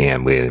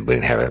 and we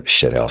didn't have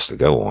shit else to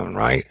go on,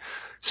 right?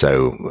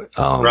 So,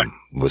 right.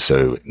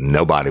 So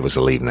nobody was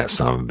leaving that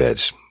son of a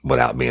bitch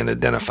without being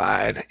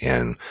identified.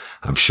 And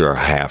I'm sure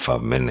half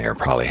of them in there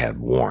probably had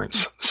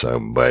warrants. So,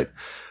 but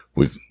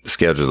we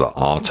scheduled the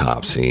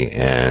autopsy,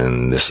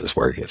 and this is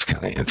where it gets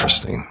kind of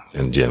interesting.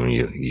 And Jim,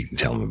 you can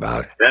tell them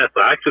about it. Yeah,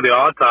 so actually the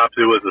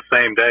autopsy was the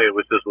same day. It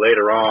was just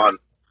later on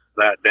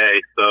that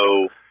day.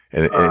 So,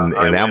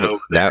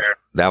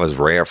 that was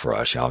rare for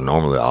us, y'all.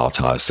 Normally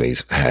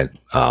autopsies had,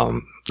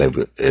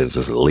 it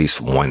was at least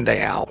one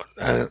day out,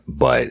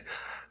 but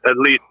at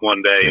least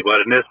one day.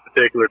 But in this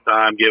particular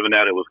time, given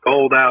that it was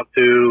cold out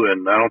too,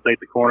 and I don't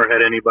think the coroner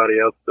had anybody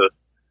else to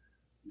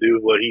do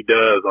what he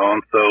does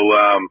on. So,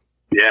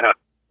 yeah,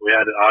 we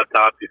had an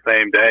autopsy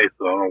same day.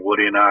 So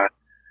Woody and I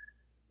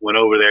went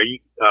over there,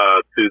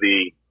 to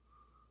the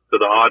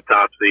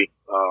autopsy.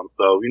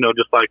 So,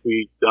 just like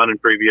we've done in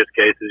previous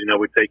cases,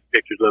 we take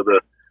pictures of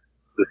the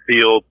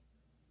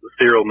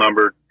serial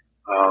numbered,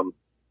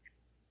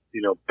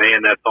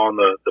 band that's on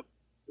the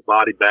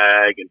body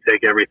bag, and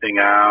take everything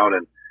out.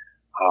 And,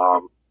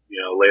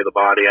 lay the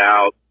body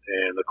out,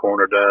 and the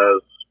coroner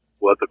does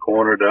what the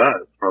coroner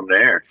does from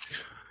there,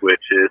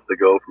 which is to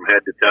go from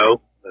head to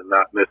toe and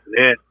not missing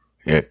it.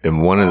 Yeah,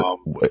 and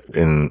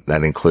and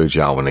that includes,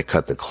 y'all, when they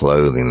cut the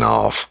clothing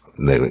off,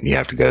 you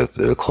have to go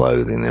through the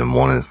clothing. And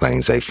one of the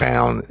things they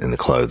found in the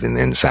clothing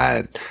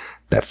inside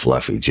that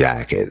fluffy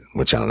jacket,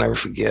 which I'll never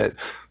forget,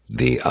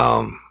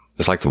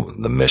 it's like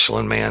the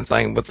Michelin Man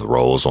thing with the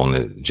rolls on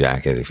the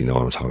jacket, if you know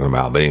what I'm talking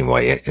about. But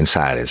anyway,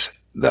 inside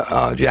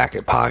the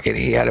jacket pocket,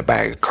 he had a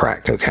bag of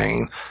crack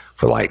cocaine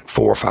for like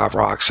 4 or 5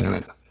 rocks in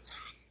it.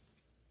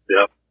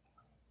 Yep.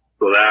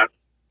 So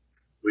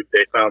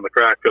they found the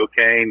crack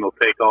cocaine. They'll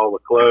take all the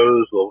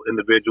clothes. They'll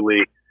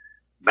individually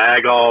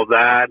bag all of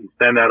that and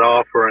send that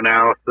off for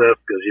analysis,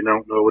 because you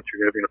don't know what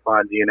you're going to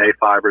find DNA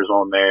fibers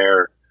on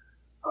there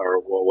or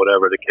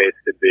whatever the case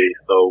could be.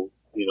 So,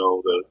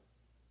 the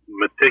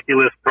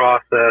meticulous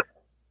process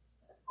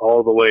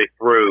all the way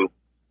through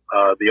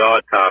the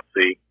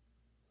autopsy.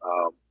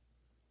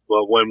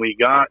 But when we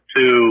got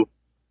to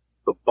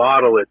the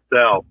bottle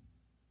itself,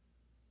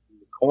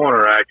 the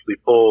coroner actually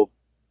pulled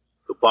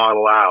the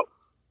bottle out.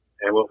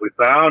 And what we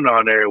found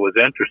on there was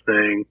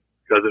interesting,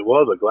 because it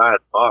was a glass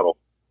bottle.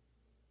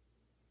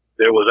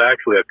 There was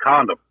actually a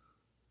condom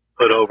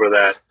put over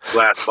that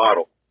glass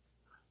bottle.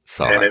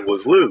 Sorry. And it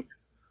was lubed.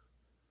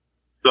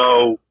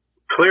 So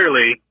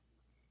clearly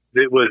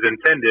it was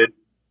intended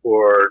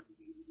for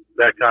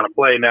that kind of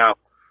play. Now,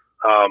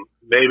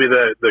 maybe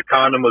the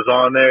condom was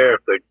on there.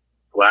 If the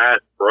glass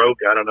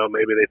broke, I don't know,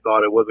 maybe they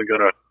thought it wasn't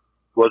gonna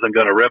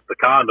rip the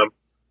condom,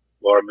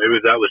 or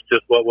maybe that was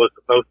just what was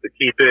supposed to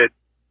keep it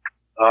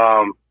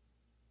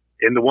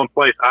in the one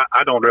place.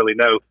 I don't really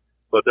know,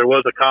 but there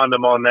was a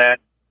condom on that,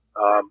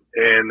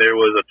 and there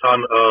was a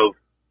ton of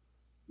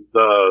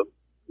the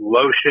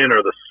lotion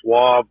or the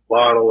swab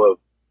bottle of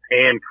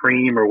hand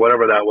cream or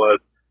whatever that was,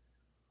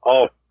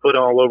 all put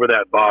all over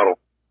that bottle.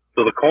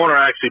 So the coroner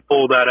actually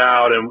pulled that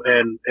out,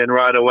 and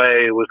right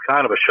away it was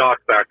kind of a shock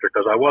factor,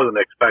 because I wasn't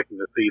expecting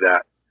to see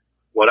that.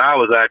 What I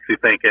was actually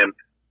thinking,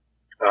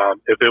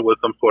 if it was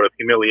some sort of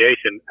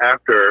humiliation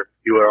after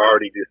you were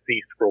already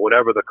deceased for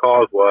whatever the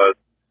cause was,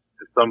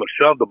 and someone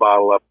shoved the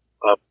bottle up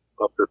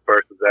this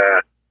person's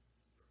ass.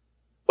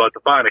 But to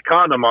find a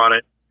condom on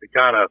it, it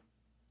kind of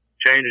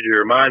changes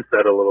your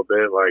mindset a little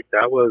bit. Like,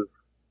 that was,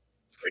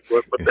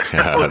 like, what the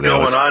hell is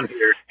going on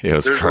here? It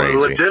was There's crazy.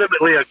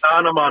 Legitimately a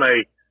condom on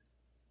a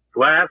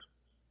glass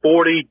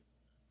 40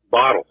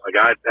 bottle. Like,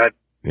 that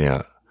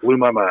blew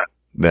my mind.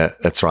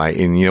 That's right.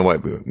 And you know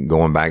what?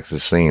 Going back to the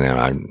scene,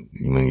 and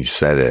when you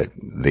said it,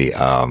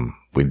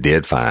 we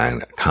did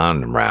find a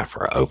condom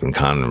wrapper, open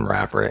condom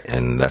wrapper,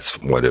 and that's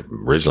what it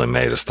originally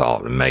made us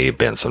thought it may have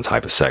been some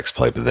type of sex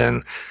play. But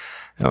then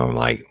I'm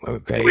like,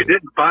 okay, we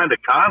didn't find a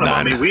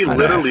condom. We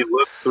literally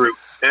looked through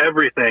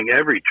everything,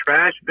 every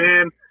trash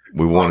bin,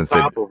 we wanted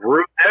on top of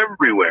roof,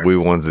 everywhere. We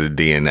wanted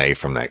the DNA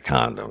from that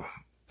condom.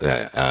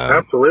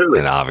 Absolutely.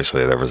 And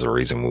obviously there was a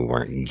reason we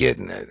weren't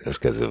getting it. It's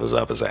because it was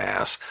up his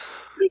ass.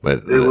 But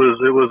it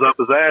was up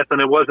his ass,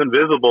 and it wasn't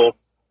visible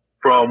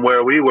from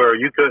where we were.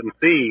 You couldn't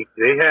see.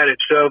 They had it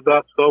shoved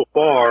up so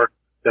far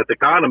that the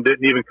condom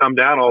didn't even come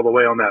down all the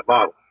way on that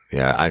bottle.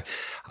 Yeah,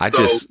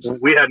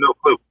 we had no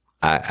clue.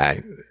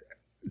 I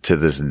to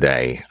this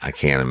day, I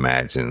can't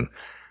imagine.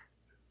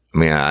 I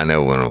mean, I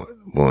know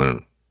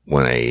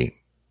when a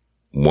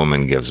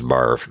woman gives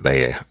birth,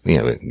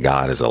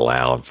 God has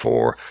allowed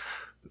for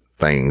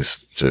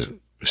things to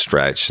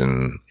stretch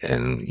and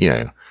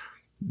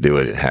do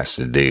what it has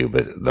to do.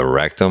 But the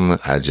rectum,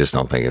 I just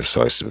don't think it's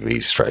supposed to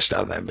be stretched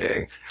out that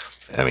big.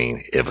 I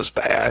mean, it was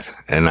bad.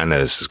 And I know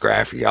this is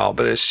graphic, y'all,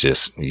 but it's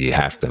just, you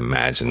have to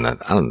imagine that,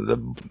 the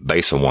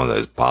base of one of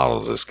those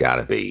bottles has got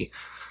to be,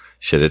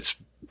 it's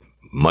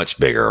much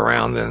bigger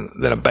around than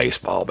a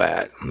baseball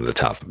bat, the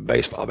top of a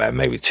baseball bat,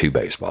 maybe 2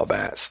 baseball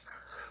bats.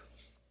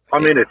 I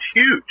mean, it's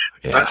huge.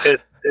 Yeah.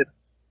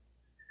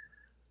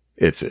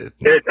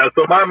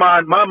 So my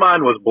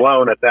mind was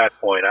blown at that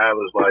point. I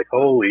was like,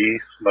 holy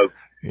smoke.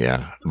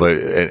 Yeah. But,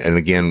 and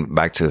again,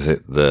 back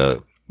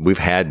to we've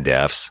had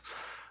deaths,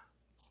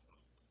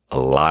 a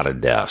lot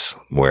of deaths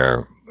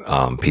where,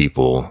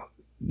 people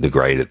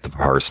degraded the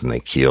person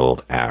they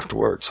killed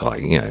afterwards.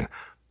 Like,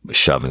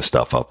 shoving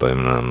stuff up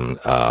in them,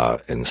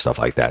 and stuff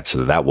like that.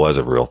 So that was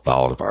a real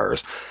thought of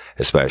ours,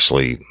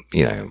 especially,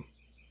 when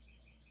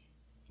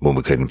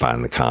we couldn't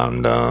find the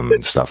condom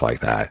and stuff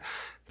like that.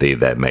 They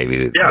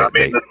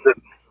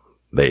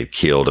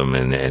killed him,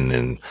 and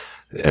then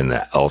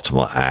the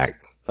ultimate act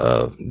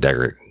of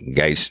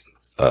degradation,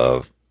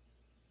 of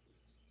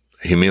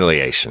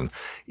humiliation,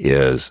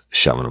 is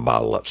shoving a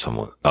bottle up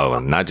someone. Oh,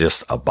 and not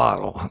just a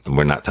bottle.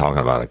 We're not talking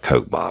about a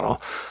Coke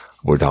bottle.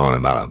 We're talking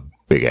about a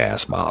big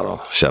ass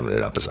bottle, shoving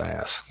it up his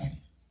ass.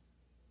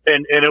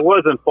 And it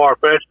wasn't far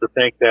fetched to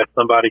think that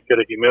somebody could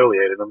have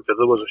humiliated him, because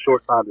it was a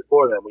short time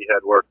before then we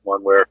had worked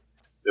one where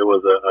there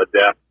was a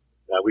death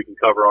that we can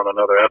cover on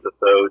another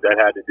episode that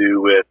had to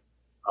do with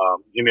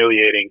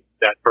humiliating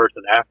that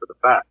person after the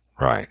fact.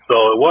 Right.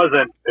 So it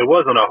wasn't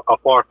a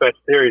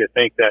far-fetched theory to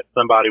think that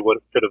somebody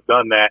could have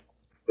done that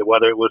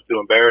whether it was to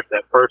embarrass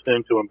that person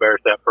and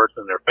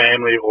their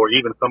family, or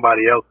even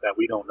somebody else that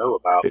we don't know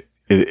about. So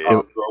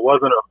it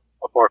wasn't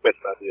a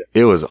far-fetched idea.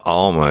 It was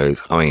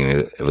almost,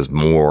 it was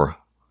more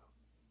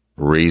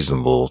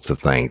reasonable to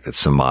think that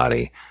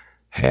somebody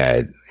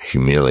had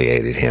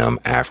humiliated him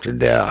after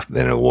death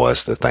than it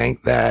was to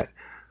think that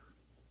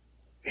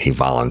he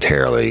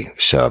voluntarily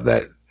shoved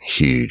that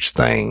huge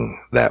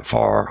thing that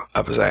far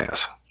up his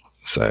ass.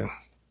 So as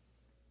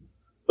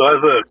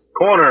the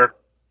coroner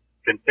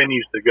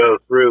continues to go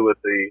through with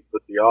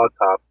the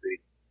autopsy,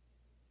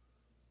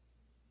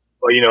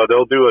 well,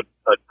 they'll do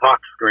a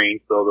tox screen,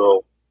 so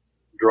they'll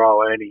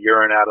draw any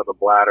urine out of the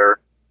bladder,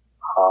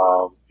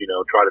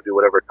 try to do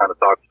whatever kind of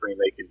tox screen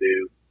they can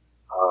do.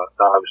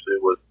 Obviously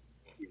it was,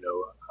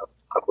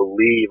 I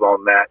believe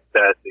on that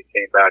test it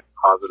came back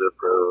positive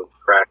for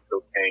crack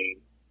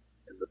cocaine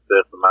in the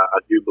system. I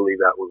do believe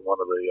that was one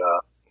of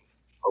the,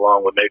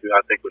 along with maybe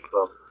I think with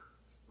some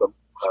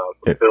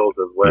pills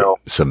as well.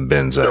 Some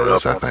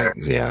benzos, I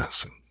think. There. Yeah,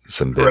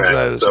 some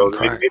benzos. So and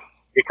crack.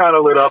 It kind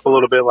of lit up a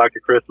little bit like a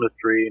Christmas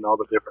tree and all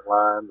the different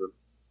lines. And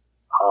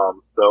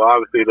so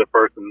obviously the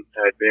person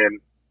had been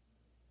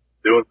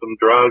doing some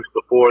drugs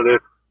before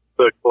this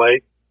took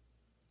place.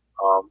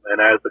 And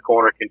as the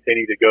coroner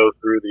continued to go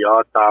through the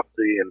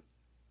autopsy and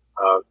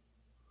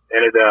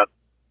ended up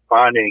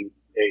finding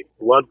a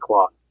blood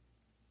clot,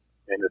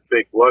 and this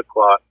big blood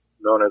clot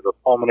known as a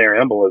pulmonary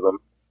embolism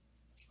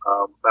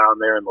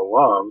found there in the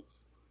lungs,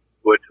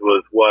 which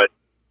was what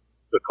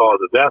the cause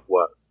of death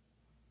was.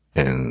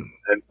 And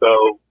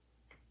so,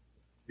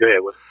 go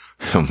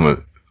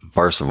ahead.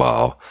 First of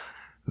all,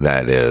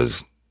 that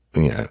is,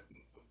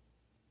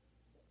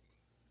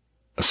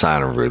 a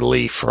sign of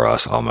relief for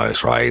us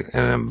almost, right?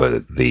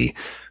 But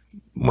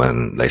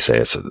when they say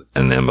it's an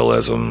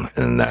embolism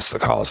and that's the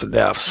cause of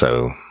death.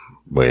 So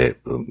we're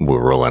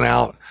ruling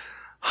out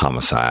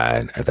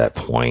homicide at that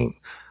point.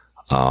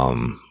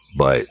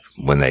 But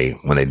when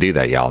they do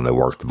that, y'all, and they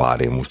work the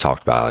body, and we've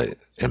talked about it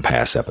in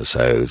past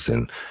episodes,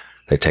 and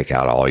they take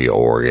out all your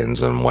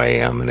organs and weigh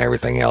them and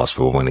everything else.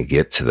 But when they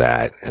get to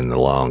that in the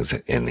lungs,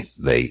 and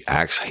the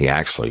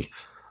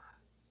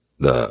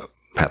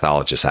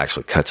pathologist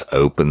actually cuts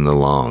open the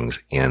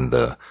lungs, and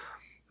the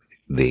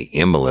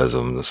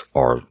embolisms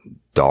are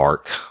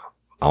dark,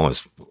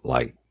 almost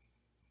like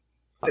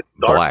it's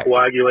dark, black,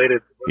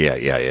 coagulated. Yeah,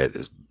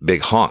 it's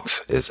big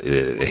hunks.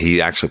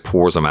 He actually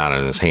pours them out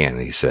in his hand,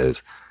 and he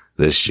says,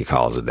 "This is your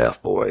cause of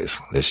death, boys.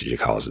 This is your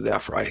cause of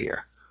death right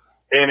here."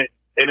 And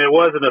it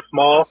wasn't a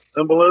small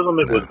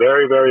embolism; it was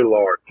very, very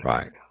large.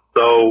 Right.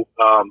 So,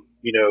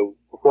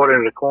 according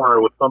to the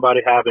coroner, with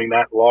somebody having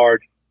that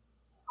large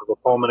of a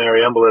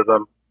pulmonary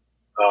embolism,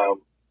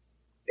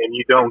 and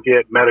you don't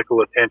get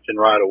medical attention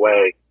right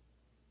away,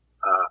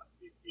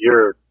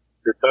 you're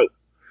toast.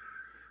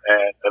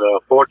 And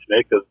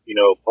unfortunate, because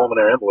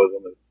pulmonary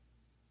embolism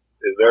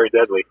is very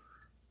deadly.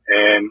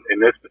 And in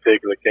this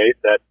particular case,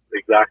 that's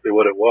exactly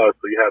what it was.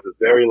 So you have this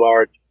very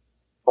large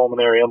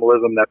pulmonary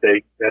embolism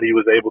that he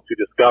was able to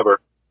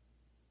discover.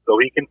 So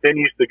he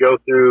continues to go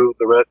through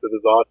the rest of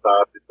his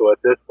autopsy. So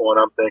at this point,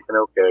 I'm thinking,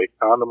 okay,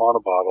 condom on a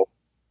bottle,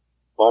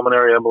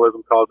 pulmonary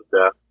embolism cause of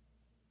death,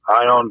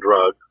 high on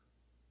drugs.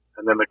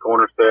 And then the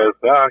coroner says,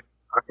 I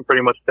can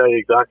pretty much tell you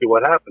exactly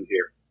what happened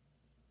here.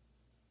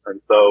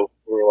 And so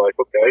we were like,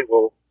 okay,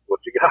 well, what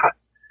you got?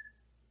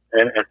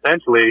 And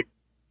essentially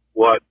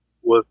what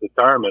was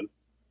determined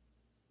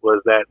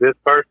was that this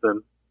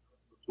person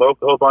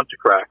smoked a whole bunch of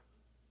crack.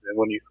 And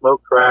when you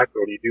smoke crack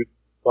or you do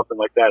something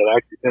like that, it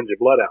actually thins your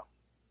blood out,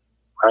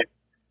 right?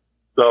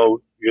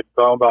 So you're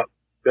talking about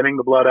thinning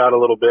the blood out a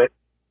little bit.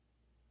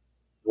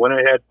 Went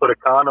ahead, put a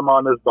condom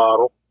on this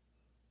bottle,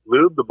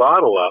 lubed the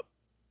bottle up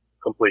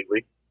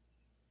completely,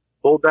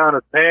 pulled down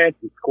his pants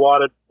and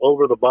squatted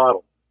over the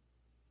bottle.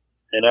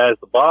 And as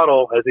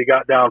he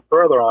got down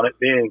further on it,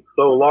 being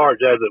so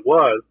large as it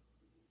was,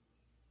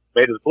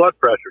 made his blood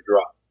pressure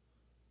drop.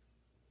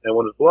 And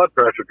when his blood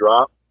pressure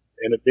dropped,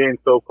 and it being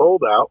so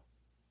cold out,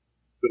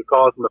 it could have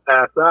caused him to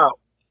pass out,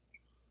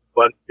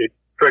 but it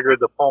triggered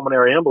the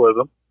pulmonary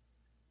embolism.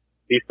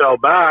 He fell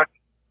back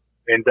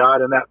and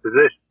died in that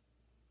position.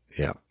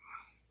 Yeah.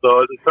 So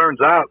as it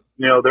turns out,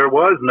 there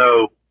was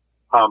no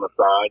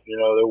homicide.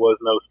 There was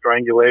no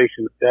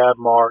strangulation, stab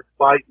marks,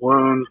 bite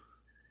wounds,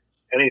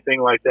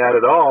 anything like that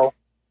at all.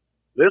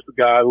 This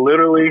guy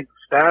literally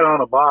sat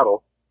on a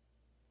bottle,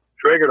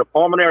 triggered a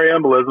pulmonary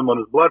embolism when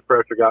his blood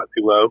pressure got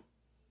too low,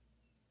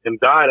 and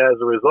died as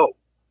a result.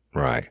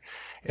 Right.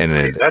 And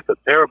that's a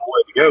terrible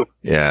way to go.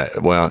 Yeah.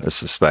 Well, it's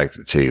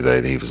suspected too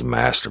that he was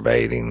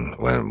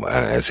masturbating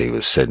as he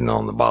was sitting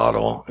on the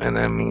bottle. And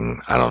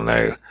I don't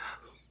know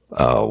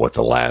what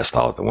the last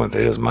thought that went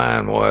through his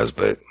mind was,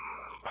 but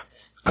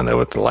I know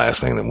what the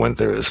last thing that went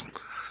through his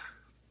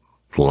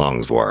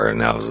lungs were, and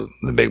that was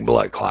the big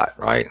blood clot,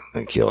 right?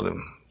 That killed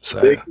him.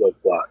 So, big blood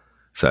clot.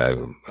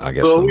 So I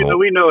guess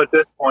we know at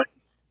this point.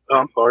 Oh,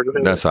 I'm sorry. Go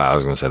ahead. That's what I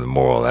was going to say. The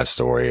moral of that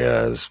story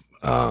is,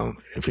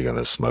 if you're going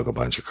to smoke a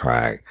bunch of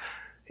crack,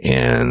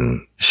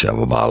 and shove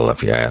a bottle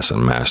up your ass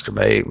and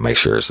masturbate. Make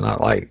sure it's not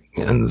like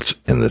in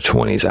the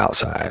 20s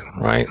outside,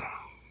 right?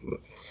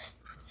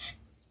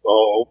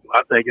 Oh,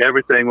 I think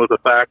everything was a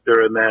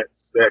factor in that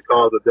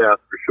cause of death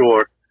for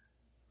sure.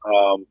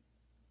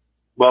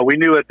 Well, we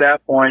knew at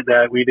that point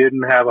that we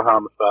didn't have a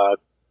homicide,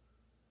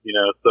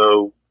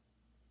 so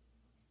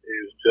it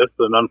was just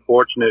an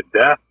unfortunate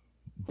death.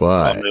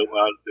 But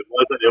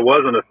it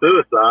wasn't a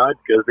suicide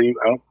because he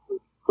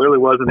clearly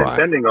wasn't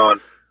intending on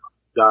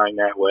dying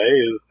that way.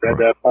 He had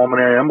that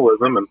pulmonary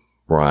embolism and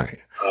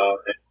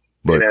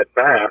it had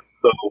passed.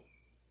 So,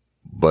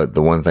 but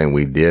the one thing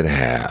we did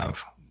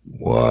have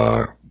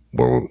were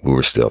we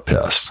were still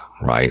pissed,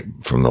 right,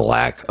 from the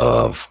lack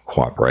of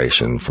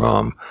cooperation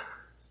from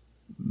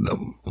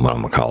what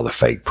I'm gonna call the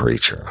fake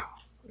preacher.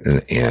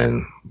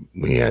 And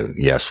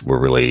yes, we're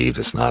relieved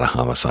it's not a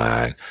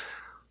homicide,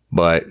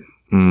 but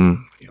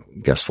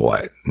guess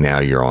what? Now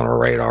you're on a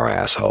radar,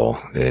 asshole.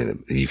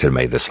 You could have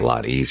made this a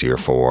lot easier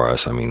for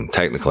us. I mean,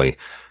 technically,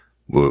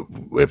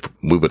 if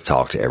we would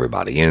talk to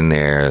everybody in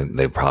there,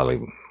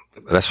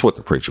 that's what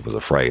the preacher was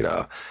afraid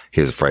of.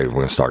 He was afraid we're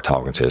going to start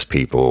talking to his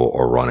people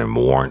or running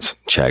warrants,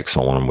 checks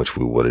on them, which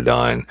we would have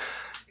done.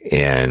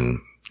 And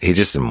he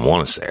just didn't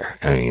want us there.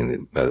 I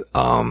mean,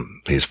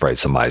 he's afraid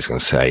somebody's going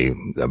to say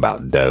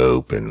about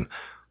dope and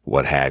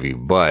what have you,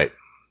 but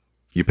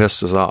you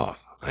pissed us off.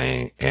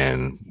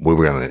 And we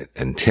were going to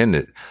intend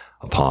it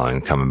upon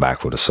coming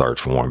back with a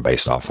search warrant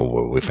based off of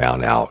what we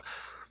found out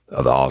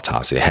of the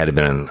autopsy. Had it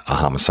been a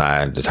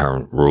homicide,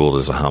 ruled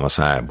as a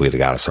homicide, we'd have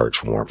got a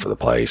search warrant for the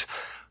place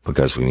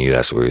because we knew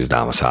that's where he was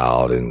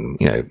domiciled and,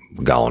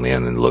 gone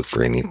in and looked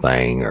for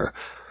anything or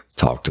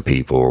talked to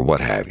people or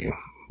what have you.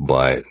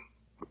 But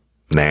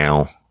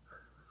now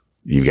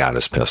you got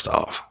us pissed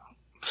off.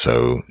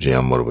 So,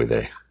 Jim, what do we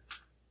do?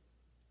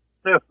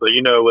 Yeah,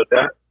 so, with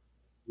that,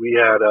 we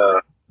had,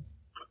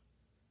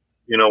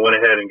 went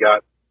ahead and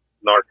got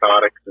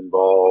narcotics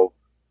involved,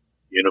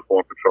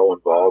 uniform patrol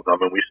involved. I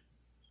mean, we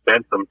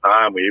spent some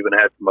time. We even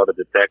had some other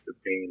detective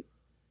teams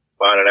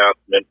finding out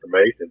some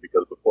information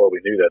because before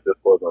we knew that this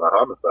wasn't a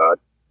homicide,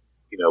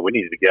 we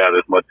needed to gather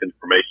as much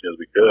information as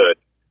we could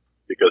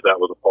because that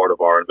was a part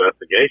of our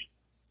investigation.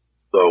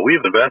 So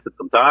we've invested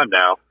some time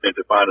now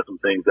into finding some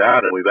things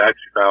out, and we've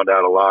actually found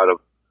out a lot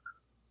of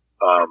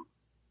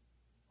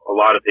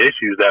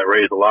issues that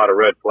raise a lot of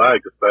red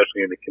flags,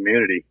 especially in the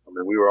community. I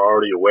mean, we were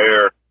already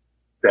aware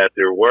that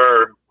there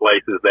were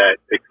places that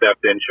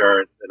accept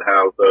insurance and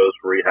house those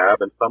for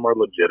rehab, and some are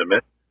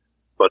legitimate,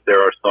 but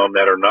there are some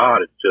that are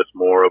not. It's just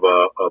more of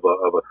a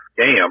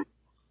scam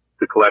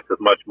to collect as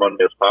much money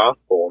as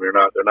possible. And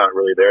they're not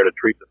really there to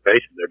treat the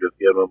patient. They're just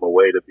giving them a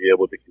way to be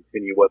able to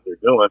continue what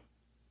they're doing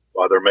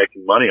while they're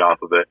making money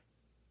off of it.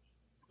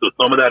 So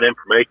some of that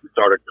information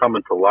started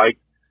coming to light.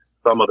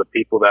 Some of the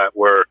people that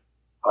were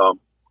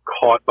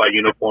caught by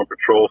uniform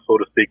patrol, so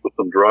to speak, with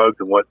some drugs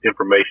and what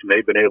information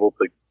they've been able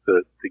to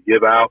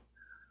give out.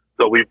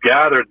 So we've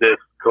gathered this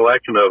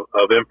collection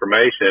of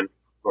information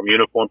from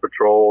uniform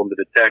patrol and the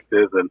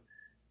detectives, and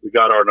we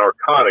got our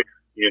narcotics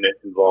unit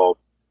involved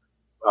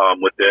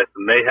with this,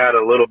 and they had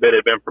a little bit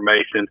of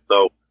information,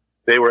 so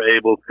they were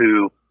able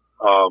to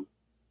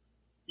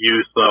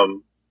use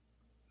some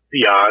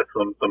CIs,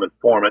 some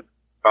informants,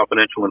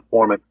 confidential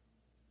informants,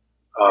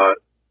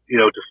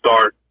 to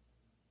start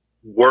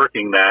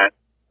working that,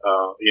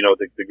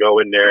 to go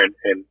in there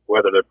and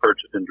whether they're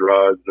purchasing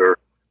drugs or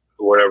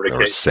whatever the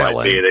case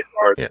might be, they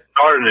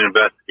started an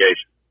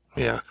investigation.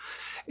 Yeah.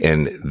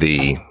 And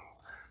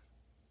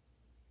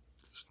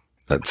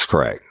that's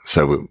correct.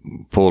 So we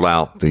pulled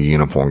out the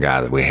uniform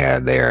guy that we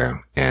had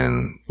there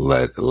and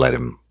let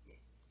him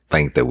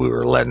think that we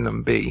were letting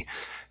him be.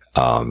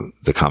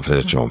 The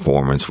confidential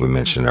informants we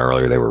mentioned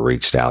earlier, they were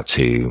reached out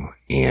to,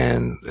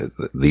 and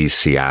these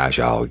CIs,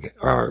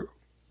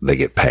 they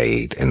get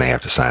paid and they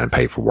have to sign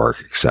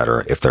paperwork, et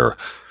cetera, if they're,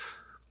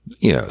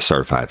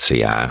 certified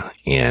CI.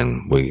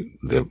 And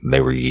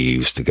they were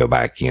used to go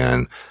back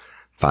in,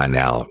 find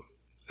out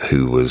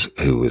who was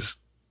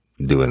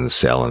doing the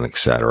selling, et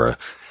cetera.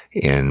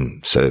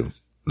 And so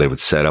they would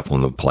set up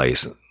on the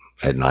place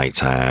at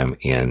nighttime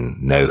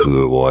and know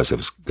who it was.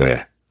 Go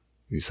ahead.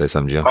 You say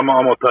something, Jim? I'm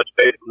going to touch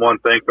base on one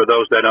thing for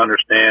those that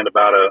understand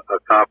about a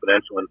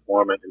confidential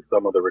informant and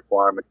some of the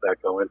requirements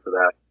that go into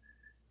that.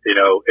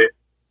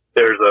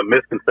 There's a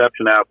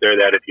misconception out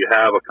there that if you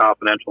have a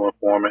confidential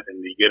informant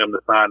and you get them to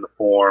sign the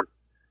form,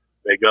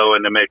 they go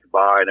in to make a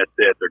buy and that's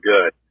it, they're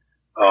good.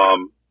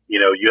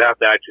 You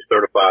have to actually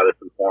certify this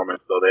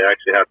informant, so they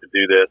actually have to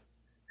do this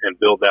and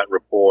build that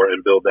rapport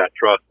and build that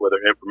trust where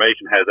their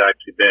information has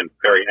actually been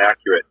very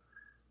accurate.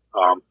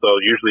 So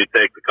usually it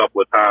takes a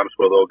couple of times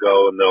where they'll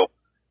go and they'll,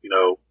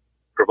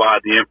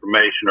 provide the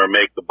information or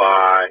make the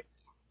buy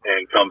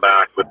and come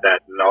back with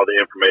that, and all the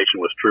information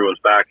was true and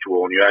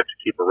factual, and you have to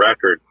keep a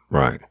record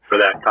for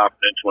that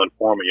confidential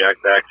informant. You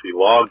have to actually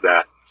log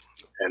that,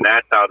 and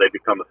that's how they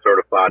become a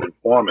certified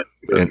informant,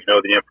 because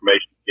the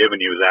information given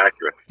you is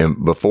accurate.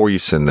 And before you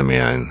send them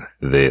in,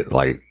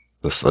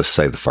 let's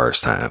say the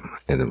first time,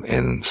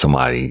 and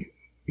somebody,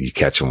 you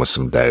catch them with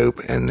some dope,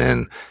 and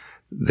then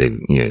they,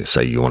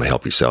 say you want to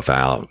help yourself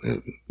out,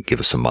 give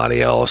us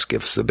somebody else,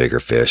 give us the bigger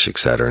fish, et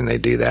cetera. And they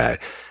do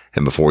that.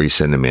 And before you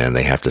send them in,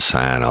 they have to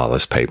sign all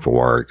this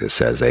paperwork that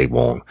says they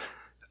won't,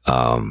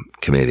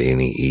 commit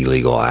any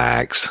illegal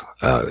acts,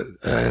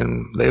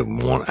 and they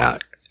won't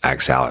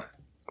act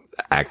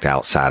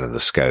outside of the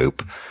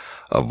scope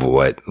of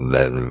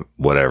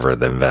whatever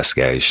the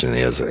investigation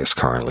is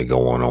currently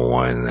going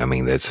on. I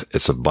mean,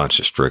 it's a bunch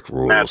of strict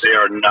rules. Matt, they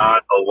are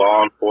not a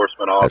law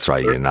enforcement officer. That's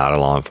right. You're not a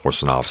law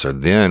enforcement officer.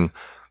 Then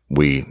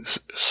we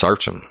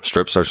search them,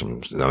 strip search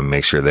them,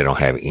 make sure they don't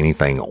have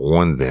anything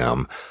on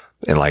them.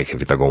 And like,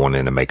 if they're going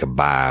in to make a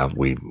buy,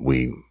 we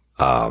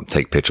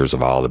take pictures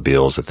of all the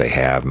bills that they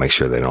have, make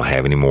sure they don't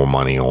have any more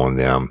money on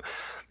them.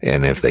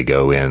 And if they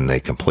go in and they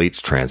complete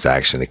the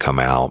transaction, they come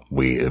out,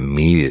 we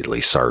immediately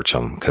search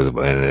them,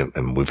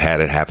 and we've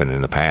had it happen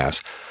in the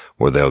past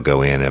where they'll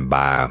go in and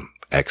buy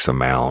X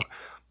amount,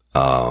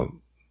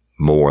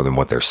 more than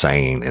what they're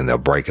saying, and they'll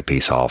break a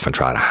piece off and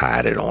try to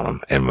hide it on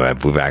them. And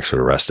we've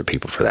actually arrested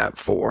people for that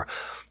before,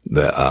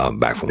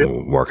 back when we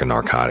were working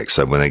narcotics.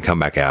 So when they come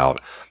back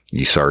out,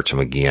 you search them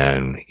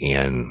again,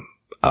 and,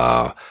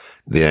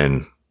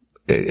 then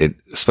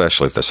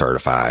especially if they're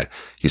certified,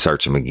 you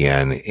search them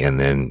again, and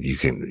then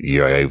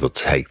you're able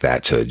to take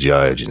that to a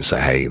judge and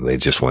say, hey, they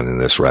just went in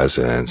this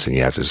residence, and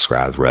you have to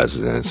describe the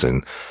residence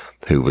and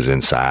who was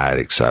inside,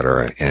 et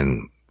cetera.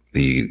 And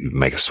you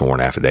make a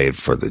sworn affidavit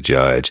for the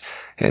judge,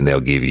 and they'll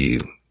give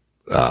you,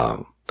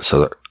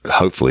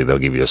 hopefully they'll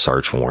give you a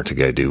search warrant to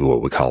go do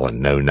what we call a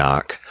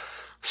no-knock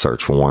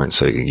search warrant.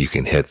 So you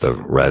can hit the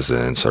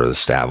residence or the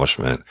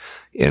establishment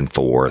in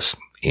force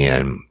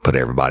and put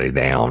everybody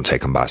down,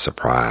 take them by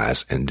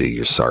surprise, and do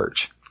your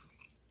search.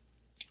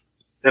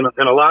 And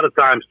a lot of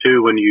times,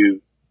 too, when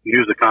you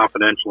use a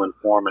confidential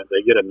informant,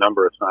 they get a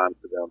number assigned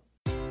to them.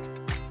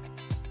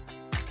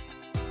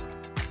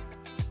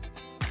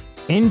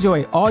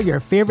 Enjoy all your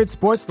favorite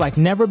sports like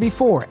never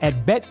before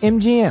at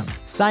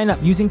BetMGM. Sign up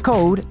using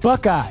code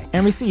Buckeye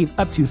and receive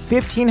up to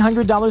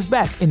 $1,500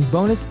 back in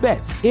bonus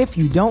bets if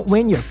you don't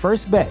win your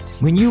first bet.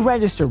 When you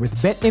register with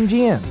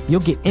BetMGM, you'll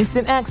get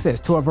instant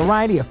access to a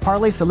variety of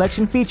parlay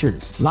selection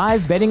features,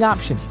 live betting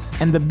options,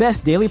 and the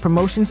best daily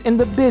promotions in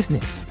the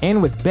business.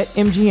 And with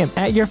BetMGM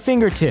at your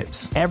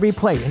fingertips, every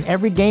play and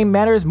every game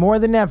matters more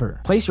than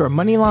ever. Place your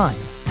money line,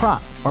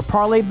 prop, or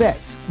parlay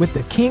bets with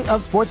the king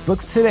of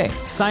sportsbooks today.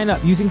 Sign up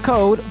using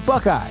code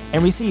Buckeye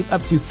and receive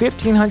up to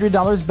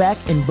 $1,500 back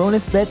in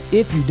bonus bets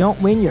if you don't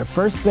win your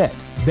first bet.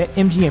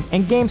 BetMGM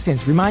and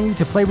GameSense remind you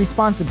to play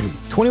responsibly.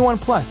 21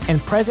 plus and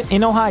present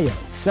in Ohio,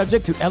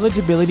 subject to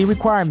eligibility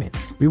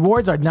requirements.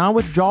 Rewards are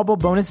non-withdrawable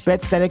bonus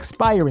bets that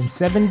expire in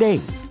 7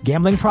 days.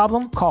 Gambling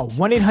problem? Call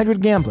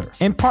 1-800-GAMBLER.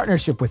 In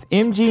partnership with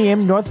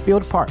MGM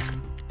Northfield Park.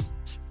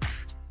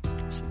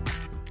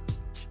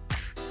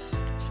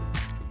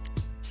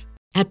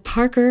 At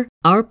Parker,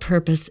 our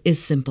purpose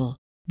is simple.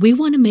 We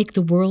want to make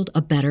the world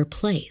a better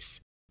place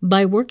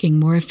by working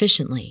more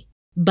efficiently,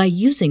 by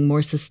using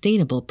more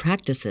sustainable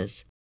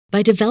practices,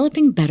 by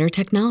developing better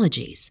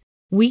technologies.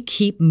 We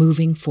keep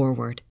moving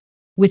forward.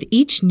 With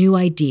each new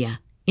idea,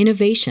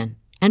 innovation,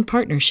 and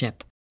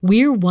partnership,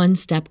 we're one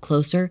step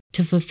closer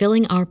to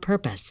fulfilling our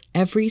purpose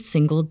every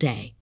single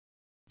day.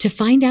 To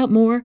find out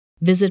more,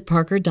 visit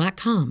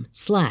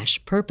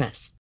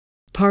parker.com/purpose.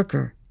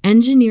 Parker,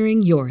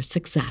 engineering your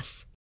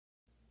success.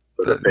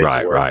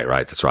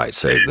 Right. That's right.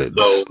 So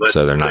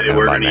they're not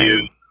known by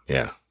name.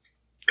 Yeah.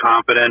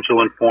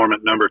 Confidential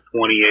informant number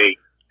 28,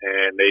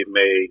 and they've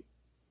made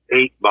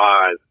 8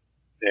 buys,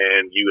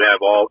 and you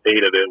have all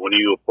 8 of it. When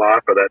you apply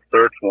for that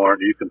search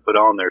warrant, you can put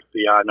on their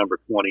CI number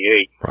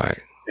 28.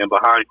 Right. And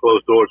behind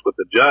closed doors with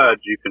the judge,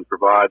 you can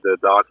provide the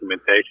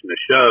documentation to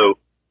show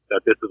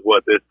that this is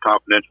what this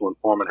confidential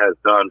informant has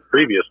done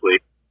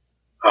previously.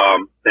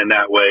 And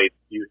that way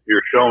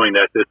you're showing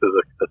that this is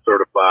a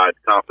certified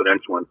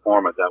confidential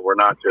informant, that we're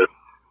not just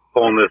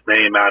pulling this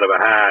name out of a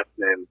hat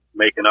and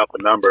making up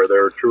a number.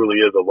 There truly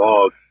is a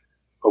log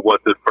of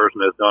what this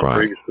person has done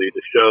previously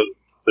to show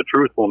the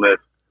truthfulness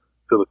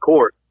to the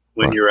court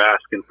when you're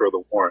asking for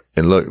the warrant.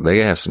 And look, they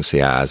have some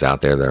CIs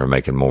out there that are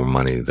making more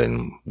money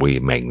than we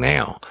make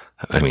now.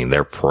 I mean,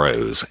 they're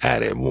pros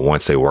at it.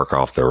 Once they work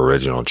off their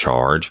original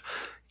charge,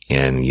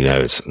 and,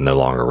 it's no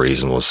longer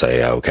reasonable to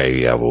say, okay,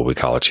 yeah, well, we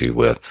caught you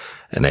with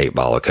an 8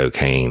 ball of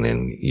cocaine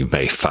and you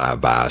made 5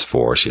 buys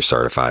for us. You're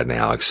certified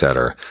now, et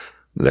cetera.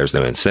 There's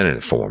no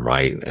incentive for them,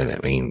 right? And I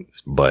mean,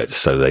 but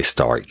so they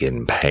start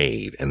getting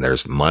paid, and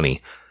there's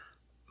money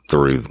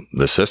through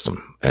the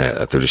system,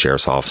 through the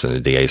sheriff's office and the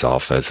DA's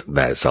office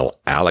that's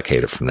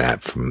allocated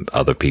from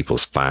other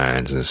people's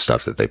fines and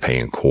stuff that they pay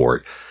in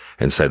court.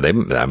 And so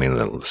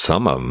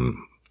some of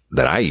them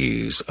that I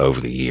used over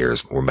the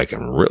years were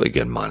making really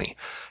good money,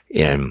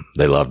 and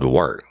they love to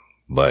work.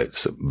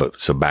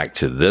 So back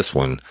to this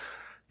one,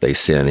 they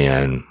sent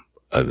in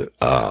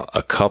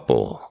a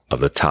couple of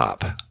the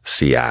top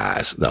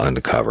CIs, the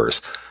undercovers,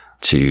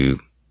 to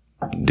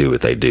do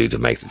what they do to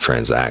make the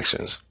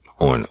transactions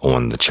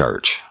on the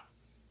church.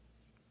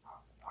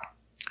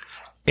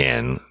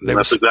 And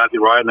that's exactly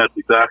right, and that's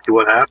exactly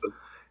what happened.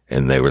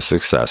 And they were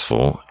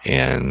successful,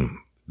 and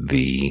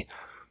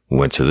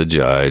went to the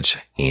judge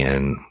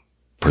and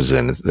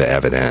presented the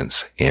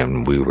evidence,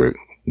 and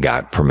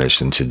got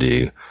permission to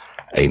do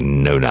a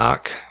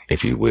no-knock,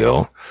 if you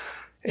will.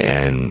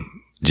 And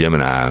Jim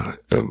and I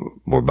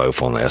were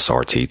both on the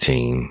SRT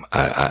team.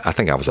 I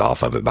think I was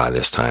off of it by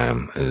this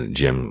time, and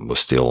Jim was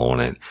still on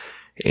it.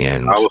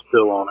 And I was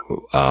still on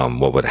it.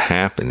 What would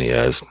happen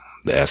is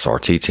the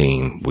SRT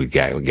team would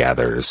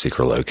gather at a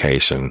secret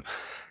location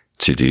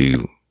to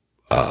do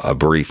a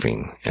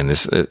briefing. And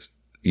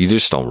you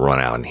just don't run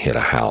out and hit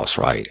a house,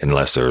 right?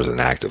 Unless there's an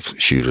active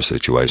shooter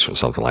situation or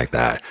something like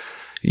that.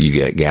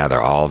 You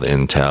gather all the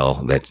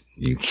intel that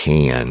you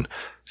can,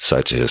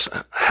 such as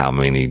how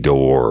many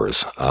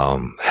doors,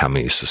 how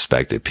many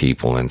suspected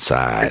people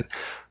inside.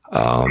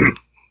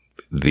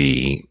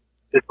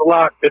 It's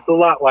a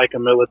lot like a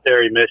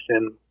military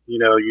mission. You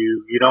know,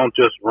 you don't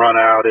just run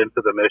out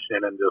into the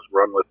mission and just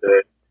run with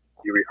it.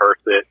 You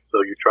rehearse it.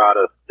 So you try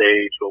to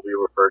stage what we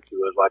refer to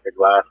as like a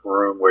glass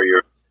room, where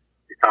you're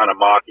kind of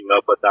mocking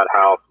up what that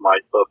house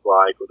might look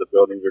like, or the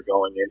building you're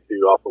going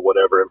into, off of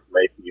whatever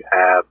information you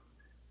have,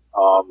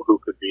 who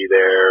could be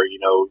there. You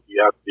know,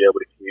 you have to be able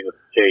to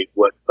communicate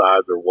what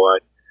sides or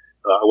what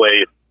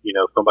way. You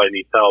know, somebody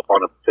needs help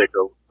on a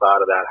particular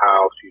side of that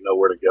house, you know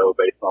where to go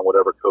based on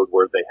whatever code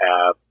word they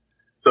have.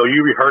 So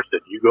you rehearse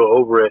it. You go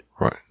over it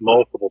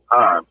multiple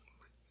times,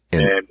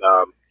 and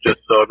just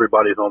so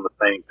everybody's on the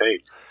same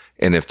page.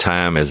 And if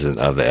time isn't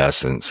of the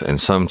essence,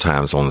 and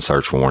sometimes on the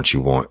search warrants,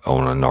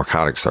 on a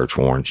narcotic search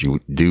warrant, you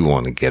do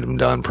want to get them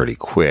done pretty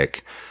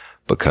quick,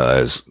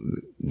 because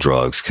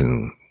drugs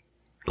can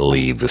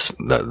leave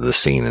the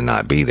scene and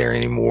not be there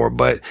anymore.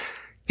 But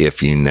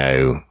if you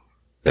know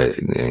that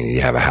you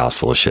have a house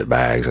full of shit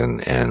bags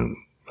and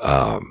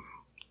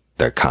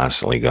they're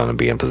constantly going to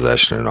be in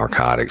possession of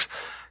narcotics,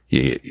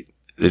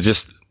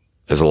 there's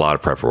a lot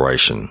of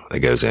preparation that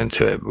goes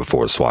into it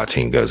before the SWAT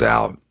team goes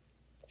out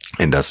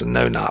and does a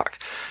no-knock.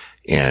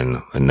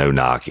 And a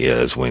no-knock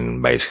is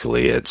when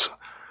basically it's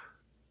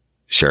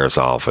sheriff's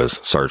office,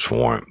 search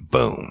warrant,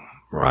 boom,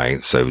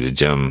 right? So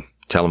Jim,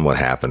 tell them what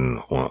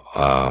happened.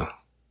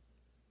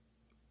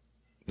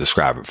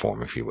 Describe it for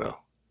him, if you will.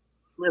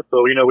 Yeah,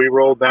 so, you know, we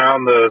rolled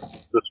down the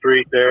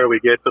street there. We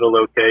get to the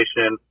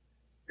location,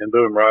 and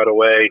boom, right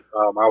away,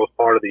 I was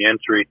part of the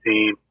entry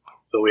team.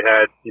 So we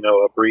had, you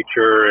know, a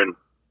breacher and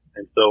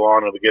so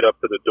on. And we get up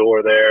to the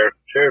door there.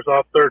 Sheriff's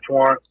office, search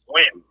warrant,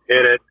 wham,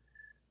 hit it.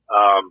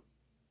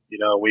 You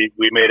know, we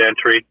made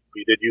entry.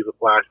 We did use a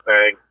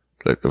flashbang.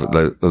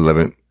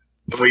 When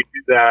we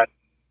do that,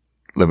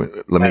 let me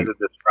as a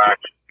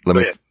distraction.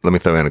 Let me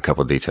throw in a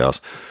couple of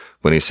details.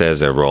 When he says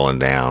they're rolling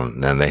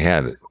down, then they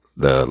had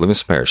the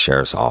Lewiston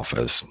Sheriff's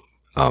Office,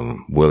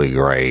 Willie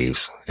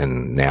Graves,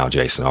 and now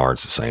Jason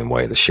Ard's the same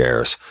way. The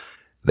sheriffs,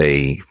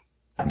 they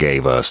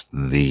gave us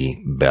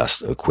the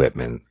best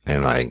equipment,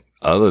 and like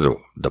other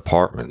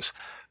departments,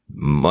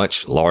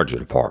 much larger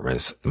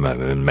departments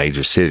in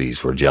major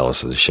cities were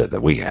jealous of the shit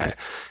that we had.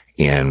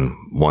 And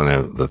one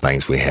of the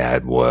things we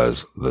had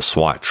was the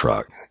SWAT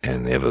truck,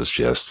 and it was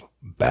just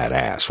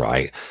badass,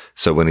 right?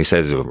 So when he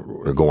says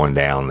we're going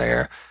down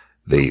there,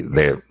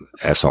 the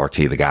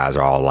SRT, the guys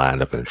are all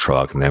lined up in a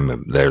truck, and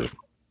then there's,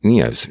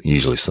 you know,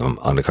 usually some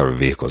undercover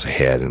vehicles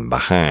ahead and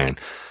behind,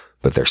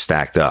 but they're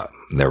stacked up.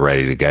 They're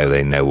ready to go.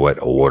 They know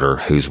what order,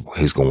 who's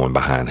going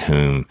behind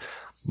whom.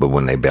 But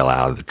when they bail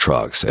out of the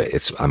trucks,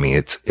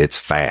 it's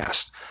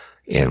fast.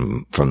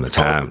 And from the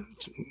time,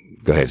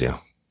 go ahead, Joe.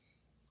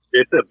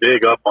 It's a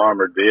big up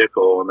armored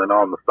vehicle, and then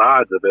on the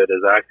sides of it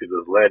is actually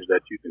this ledge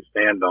that you can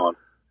stand on.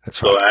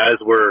 That's right. So as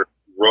we're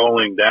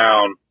rolling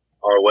down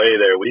our way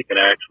there, we can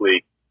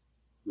actually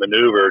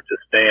maneuver to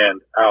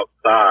stand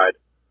outside.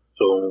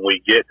 So when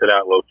we get to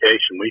that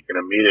location, we can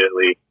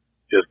immediately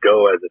just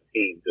go as a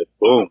team, just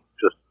boom,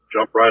 just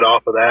jump right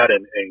off of that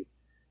and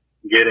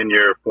get in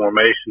your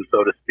formation,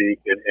 so to speak,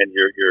 and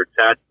you're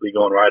tactically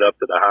going right up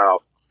to the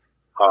house.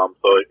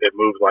 So it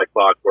moves like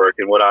clockwork.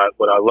 And what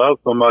I love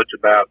so much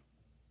about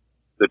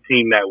the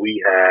team that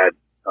we had,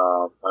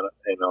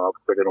 you know,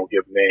 I don't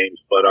give names,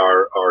 but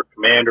our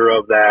commander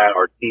of that,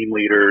 our team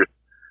leaders,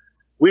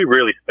 we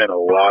really spent a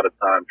lot of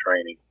time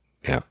training.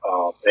 Yeah.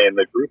 And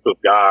the group of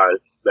guys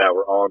that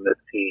were on this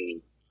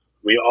team,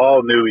 we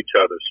all knew each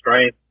other's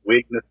strengths,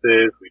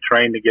 weaknesses. We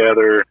trained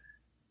together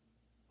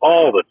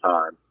all the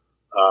time.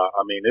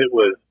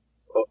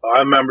 I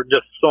remember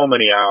just so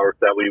many hours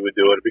that we would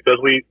do it because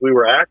we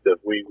were active.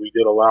 We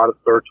did a lot of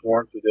search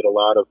warrants. We did a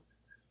lot of,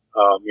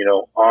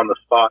 on the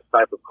spot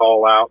type of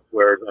call outs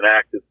where it's an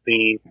active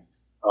scene.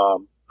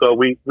 So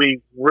we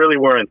really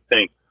were in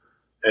sync.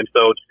 And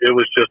so it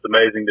was just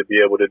amazing to be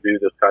able to do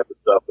this type of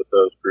stuff with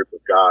those group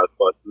of guys.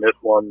 But in this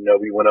one, you know,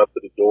 we went up to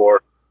the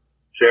door,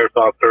 sheriff's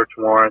office search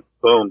warrant,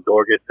 boom,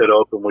 door gets hit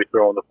open, we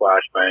throw in the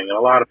flashbang. And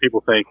a lot of people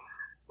think,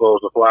 well,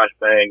 does a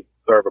flashbang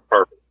serve a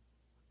purpose?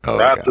 Oh,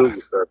 it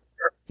absolutely serves a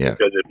purpose. Yeah.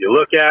 Because if you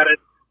look at it,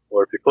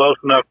 or if you're close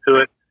enough to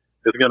it,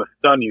 it's going to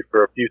stun you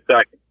for a few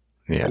seconds.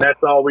 Yeah. And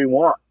that's all we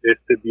want, is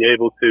to be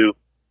able to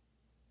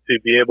to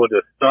be able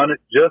to stun it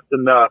just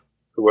enough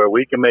to where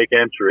we can make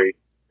entry.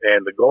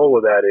 And the goal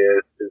of that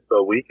is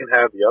so we can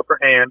have the upper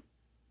hand.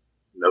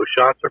 No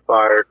shots are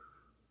fired.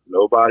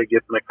 Nobody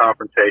gets in a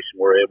confrontation.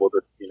 We're able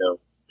to,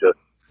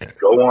 just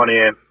go on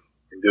in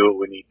and do what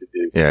we need to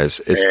do. Yeah,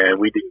 and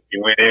we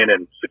went in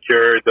and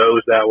secured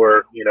those that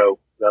were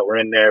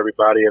in there.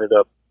 Everybody ended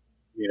up,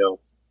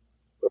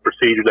 a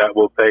procedure that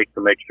we'll take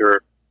to make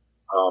sure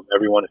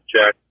everyone is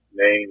checked,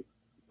 names,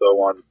 so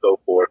on and so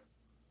forth.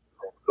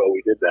 So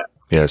we did that.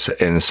 Yes,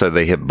 and so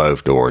they hit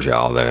both doors,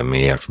 y'all. I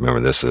mean, you have to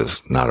remember this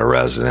is not a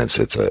residence;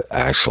 it's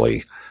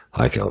actually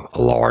like a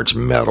large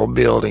metal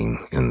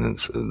building, and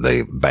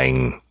they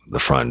bang the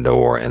front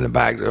door and the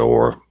back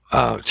door.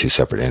 Two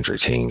separate entry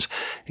teams,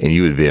 and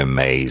you would be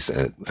amazed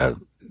at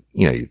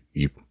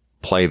you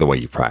play the way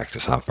you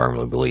practice. I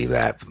firmly believe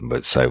that.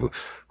 But so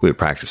we would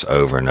practice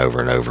over and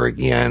over and over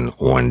again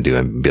on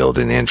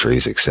building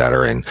entries, et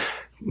cetera.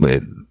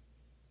 And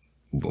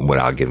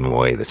without giving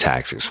away the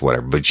tactics,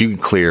 whatever, but you can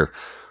clear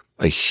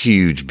a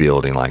huge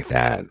building like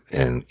that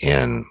in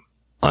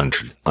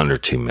under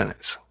 2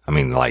 minutes. I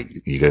mean, like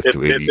you go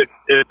through if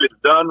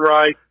it's done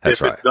right, it's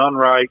done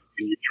right,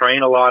 and you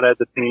train a lot as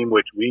a team,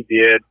 which we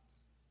did,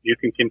 you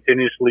can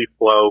continuously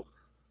flow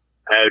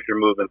as you're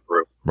moving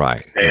through.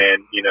 Right.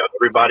 And,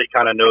 everybody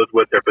kind of knows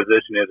what their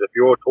position is. If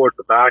you're towards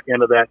the back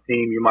end of that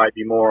team, you might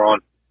be more on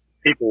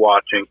people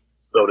watching,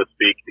 so to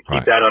speak, to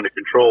keep that under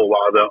control,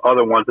 while the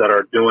other ones that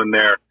are doing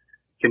their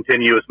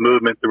continuous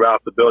movement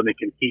throughout the building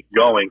can keep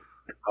going.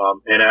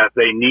 And as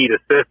they need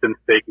assistance,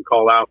 they can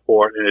call out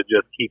for it, and it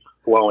just keeps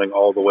flowing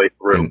all the way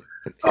through.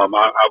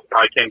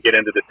 I can't get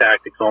into the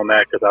tactics on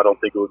that because I don't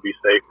think it would be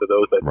safe for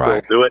those that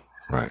still do it.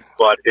 Right.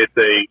 But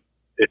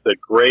it's a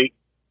great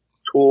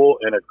tool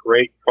and a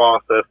great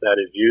process that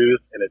is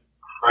used, and it's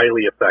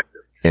highly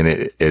effective. And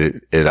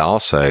it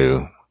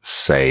also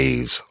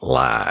saves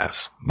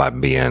lives by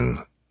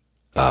being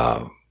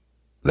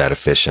that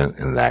efficient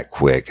and that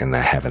quick and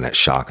that having that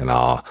shock and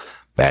awe.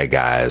 Bad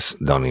guys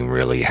don't even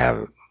really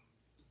have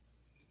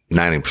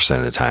 90%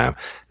 of the time.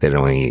 They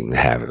don't even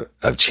have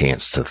a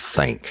chance to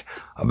think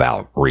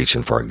about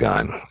reaching for a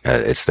gun.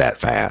 It's that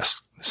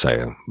fast.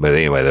 So, but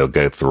anyway, they'll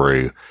go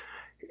through.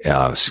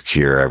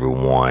 Secure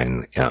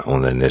everyone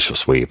on the initial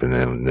sweep, and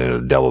then they'll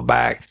double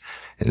back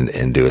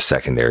and do a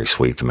secondary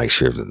sweep to make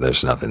sure that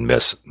there's nothing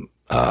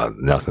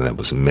nothing that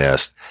was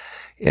missed.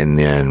 And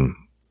then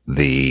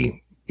the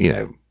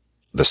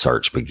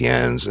search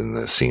begins and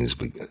the scenes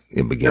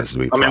begins to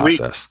be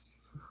processed.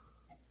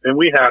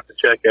 We have to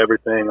check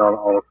everything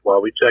on the fly.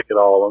 We check it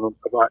all.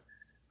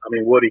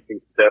 Woody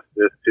can contest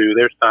this too.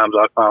 There's times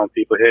I found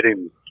people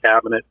hitting the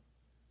cabinet.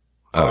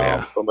 Oh,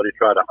 yeah. Somebody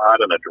tried to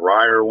hide in a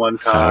dryer one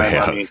time.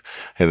 Oh,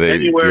 yeah.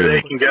 Anywhere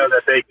they can go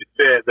that they could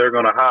fit, they're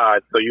going to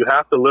hide. So you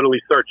have to literally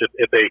search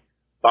if a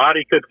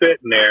body could fit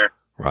in there,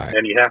 right,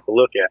 and you have to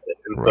look at it.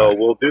 And so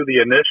we'll do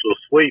the initial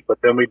sweep, but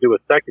then we do a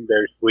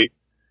secondary sweep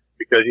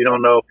because you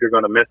don't know if you're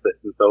going to miss it.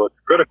 And so it's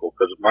critical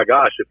because, my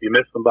gosh, if you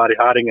miss somebody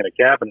hiding in a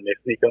cabin and they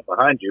sneak up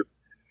behind you,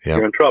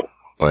 you're in trouble.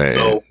 Well,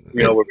 so,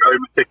 we're very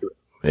meticulous.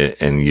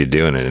 And you're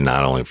doing it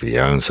not only for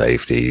your own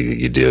safety,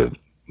 you do it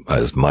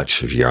as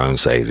much of your own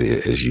safety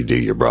as you do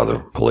your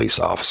brother police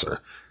officer,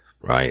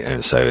 right?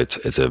 And so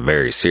it's a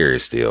very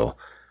serious deal,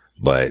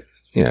 but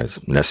it's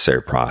a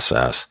necessary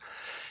process.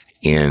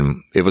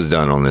 And it was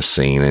done on this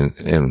scene,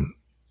 and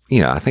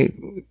I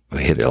think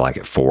we hit it like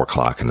at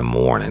 4:00 in the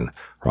morning,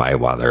 right?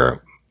 While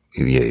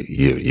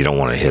you don't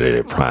want to hit it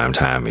at prime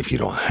time if you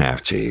don't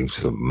have to.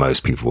 So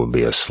most people would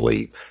be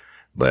asleep,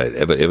 but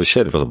it was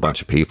a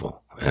bunch of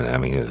people, and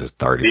it was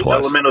 30 the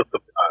plus. Element of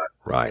supply.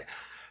 Right.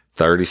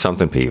 30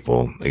 something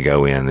people. They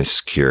go in, they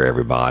secure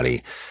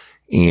everybody.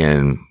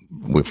 And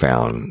we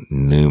found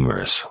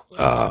numerous,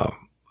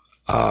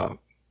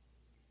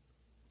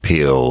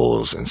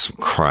 pills and some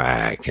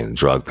crack and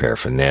drug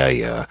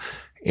paraphernalia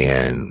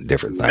and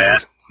different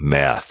things.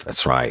 Meth.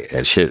 That's right.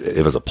 And shit,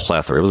 it was a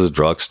plethora. It was a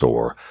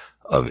drugstore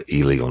of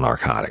illegal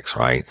narcotics,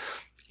 right?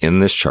 In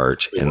this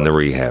church, in the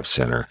rehab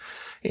center.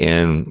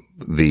 And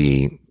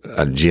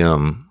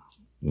Jim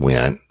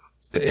went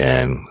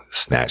and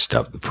snatched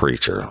up the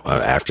preacher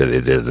after they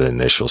did the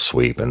initial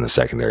sweep and the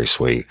secondary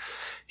sweep.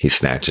 He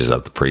snatches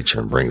up the preacher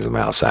and brings him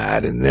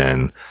outside. And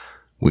then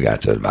we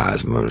got to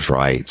advise him of his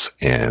rights,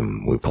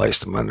 and we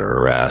placed him under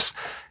arrest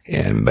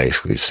and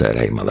basically said,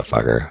 "Hey,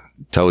 motherfucker,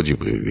 told you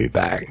we'd be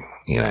back,"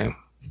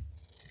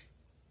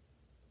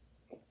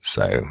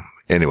 So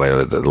anyway,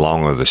 the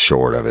long or the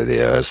short of it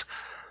is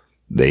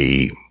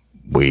we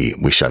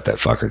shut that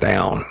fucker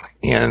down,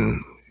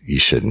 and you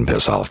shouldn't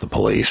piss off the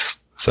police.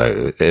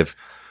 So if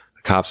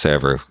the cops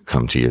ever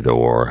come to your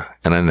door,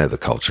 and I know the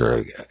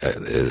culture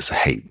is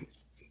hate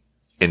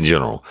in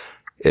general,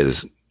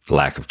 is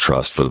lack of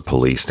trust for the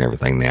police and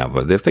everything now,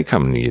 but if they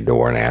come to your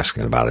door and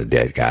asking about a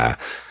dead guy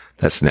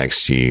that's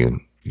next to you,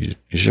 you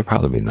should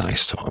probably be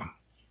nice to them.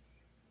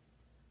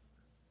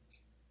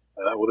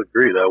 I would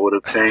agree. That would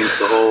have changed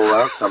the whole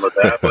outcome of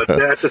that. But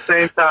at the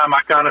same time,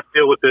 I kind of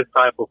feel with this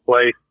type of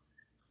place,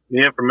 the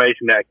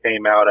information that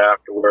came out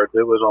afterwards,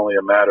 it was only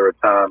a matter of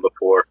time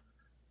before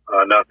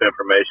enough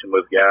information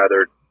was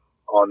gathered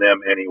on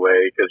them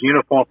anyway, because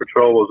Uniform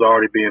Patrol was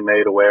already being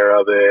made aware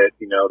of it.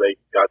 You know, they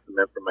got some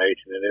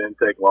information, and it didn't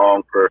take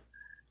long for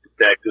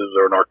detectives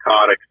or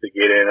narcotics to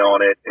get in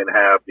on it and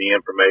have the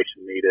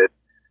information needed.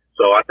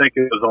 So I think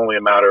it was only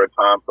a matter of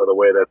time for the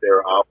way that they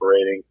were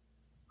operating,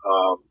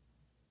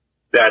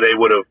 that they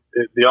would have,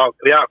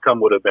 the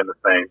outcome would have been the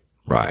same.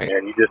 Right.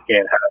 And you just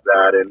can't have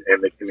that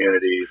in the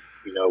communities,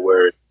 you know,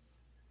 where,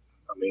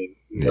 I mean,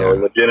 you know, a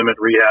legitimate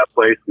rehab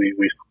place,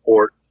 we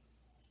support.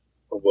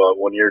 Well,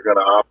 when you're going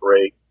to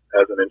operate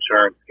as an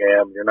insurance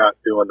scam, you're not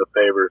doing the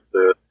favors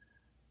to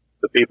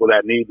the people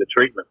that need the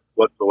treatment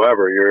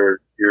whatsoever.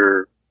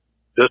 You're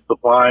just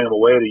supplying them a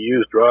way to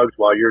use drugs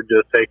while you're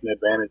just taking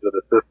advantage of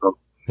the system.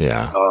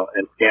 Yeah.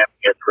 And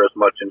scamming it for as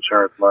much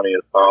insurance money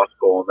as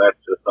possible. And that's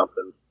just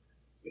something,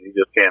 you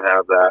just can't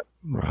have that.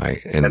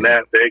 Right. And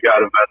that they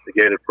got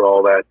investigated for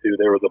all that too.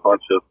 There was a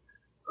bunch of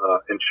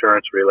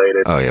insurance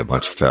related. Oh yeah, a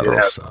bunch of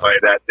federal stuff.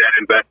 That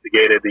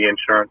investigated the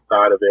insurance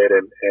side of it,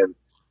 and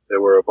there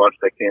were a bunch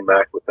that came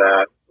back with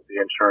that, with the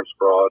insurance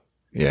fraud.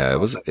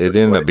 Yeah, it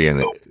ended up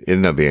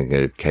being a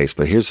good case.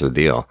 But here's the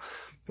deal: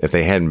 if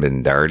they hadn't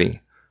been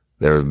dirty,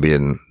 there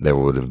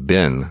would have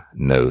been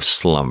no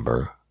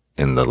slumber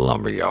in the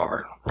lumber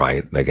yard.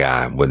 Right, the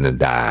guy wouldn't have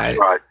died.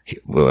 Right.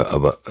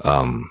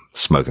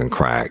 Smoking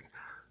crack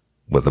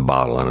with a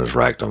bottle in his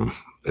rectum.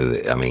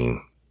 I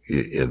mean,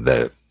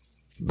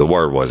 the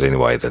word was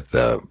anyway that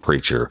the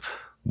preacher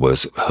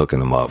was hooking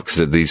them up,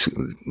 because these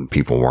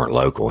people weren't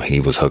local. He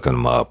was hooking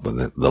them up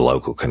with the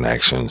local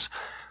connections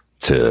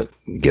to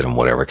get them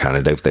whatever kind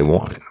of dope they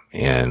wanted.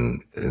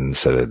 And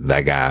so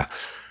that guy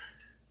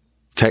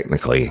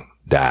technically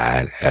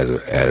died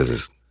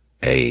as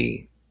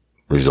a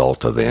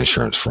result of the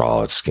insurance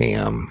fraud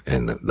scam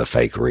and the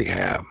fake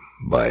rehab.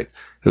 But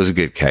it was a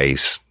good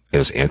case. It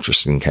was an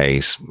interesting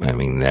case. I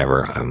mean,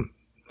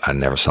 I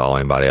never saw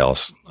anybody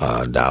else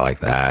die like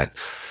that.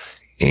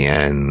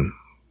 And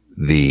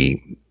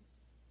the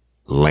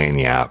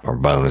lanyap or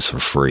bonus or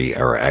free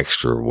or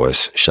extra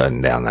was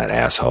shutting down that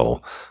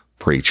asshole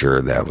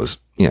preacher that was,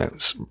 you know,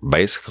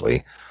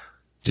 basically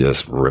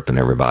just ripping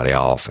everybody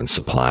off and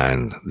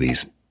supplying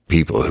these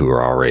people who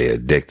are already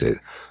addicted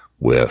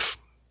with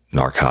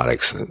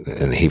narcotics.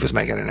 And he was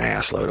making an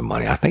ass load of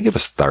money. I think it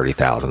was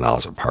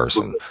 $30,000 a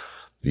person.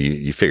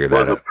 You figure that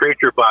out. He was a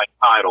preacher by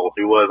title.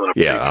 He wasn't a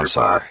preacher. Yeah, I'm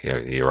sorry. Yeah,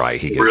 you're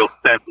right. He gets real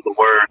sense of the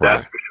word, right.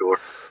 That's for sure.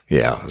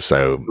 Yeah,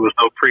 so there was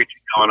no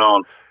preaching going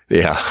on.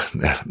 Yeah,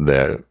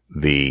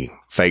 the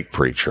fake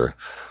preacher,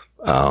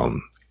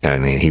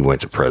 and he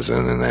went to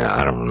prison, and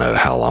I don't know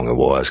how long it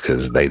was,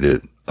 because they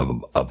did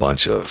a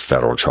bunch of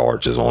federal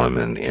charges on him,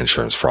 and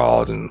insurance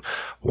fraud and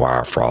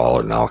wire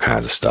fraud and all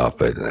kinds of stuff.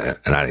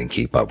 And I didn't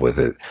keep up with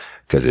it,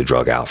 because it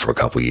drug out for a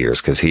couple of years,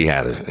 because he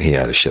had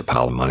a shit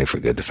pile of money for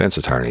good defense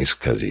attorneys,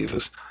 because he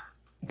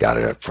got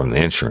it from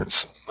the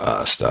insurance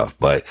stuff.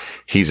 But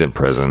he's in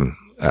prison.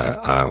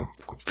 I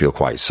feel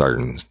quite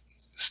certain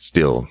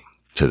still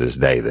to this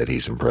day that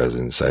he's in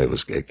prison. So it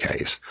was a good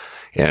case,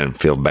 and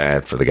feel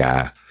bad for the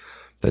guy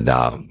that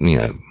died, you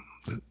know,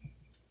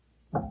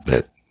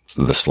 that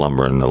the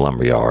slumber in the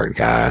lumberyard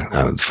guy,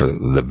 for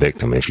the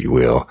victim, if you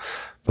will.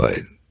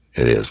 But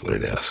it is what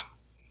it is.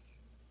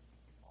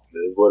 It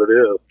is what it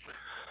is.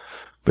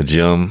 But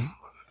Jim,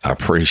 I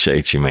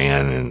appreciate you,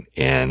 man.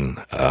 And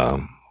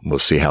we'll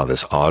see how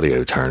this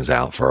audio turns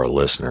out for our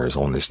listeners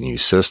on this new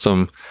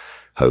system.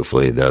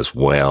 Hopefully it does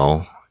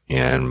well.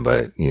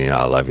 But you know,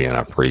 I love you and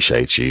I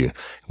appreciate you.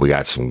 We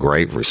got some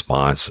great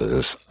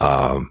responses,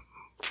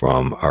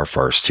 from our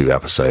first two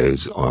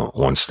episodes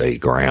on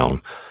State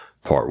Ground,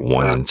 part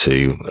 1 and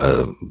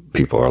 2.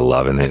 People are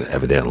loving it,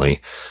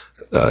 evidently.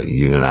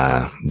 You and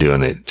I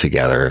doing it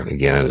together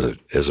again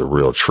is a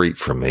real treat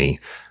for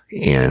me,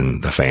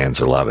 and the fans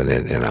are loving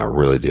it, and I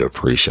really do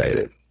appreciate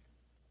it.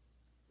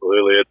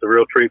 Absolutely. It's a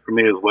real treat for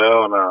me as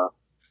well. And,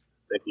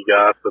 thank you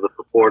guys for the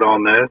support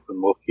on this,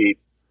 and we'll keep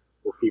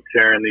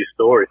sharing these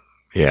stories.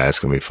 Yeah, it's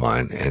going to be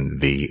fun.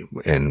 And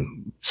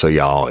so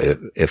y'all,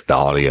 if the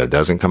audio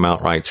doesn't come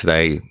out right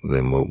today,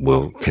 then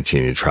we'll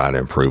continue to try to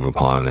improve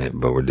upon it,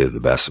 but we'll do the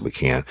best that we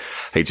can.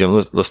 Hey, Jim,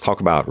 let's talk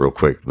about real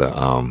quick the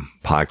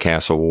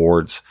podcast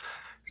awards.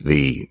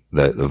 The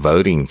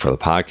voting for the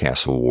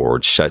podcast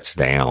awards shuts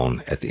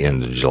down at the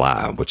end of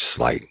July, which is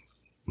like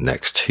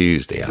next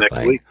Tuesday, I think.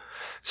 Week.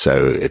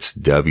 So it's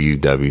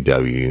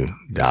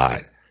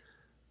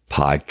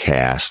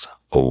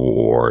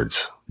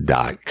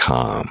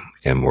www.podcastawards.com.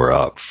 And we're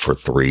up for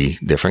 3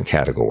 different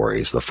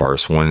categories. The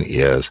first one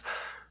is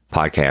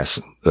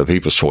the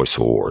People's Choice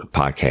Award,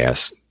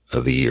 Podcast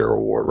of the Year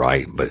Award,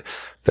 right? But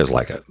there's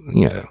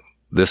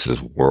this is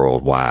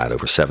worldwide,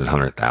 over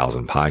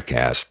 700,000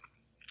 podcasts.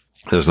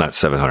 There's not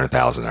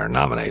 700,000 that are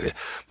nominated,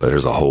 but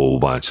there's a whole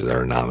bunch that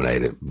are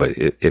nominated. But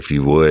if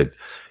you would,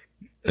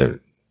 if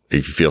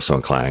you feel so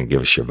inclined, give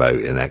us your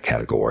vote in that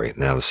category.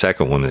 Now, the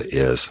second one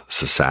is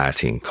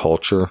Society and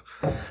Culture.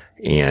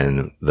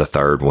 And the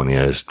third one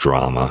is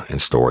Drama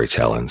and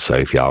Storytelling. So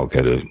if y'all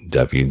go to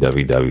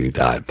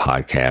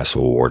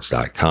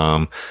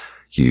www.podcastawards.com,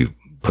 you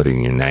put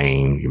in your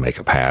name, you make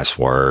a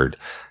password,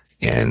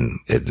 and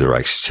it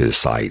directs you to the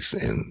sites.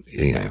 And,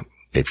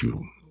 if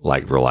you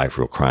like Real Life,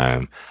 Real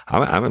Crime,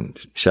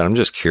 I'm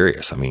just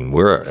curious. I mean,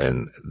 we're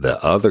in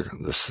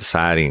the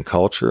society and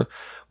culture,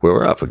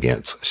 we're up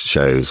against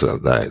shows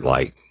that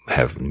like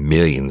have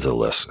millions of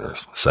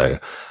listeners. So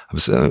I'm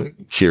so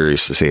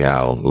curious to see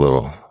how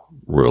little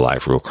Real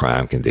Life, Real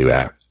Crime can do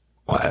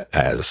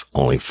as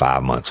only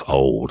 5 months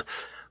old.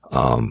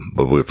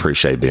 But we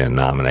appreciate being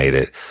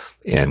nominated,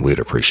 and we'd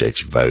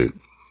appreciate your vote.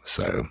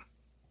 So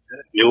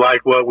you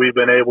like what we've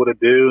been able to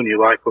do, and you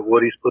like what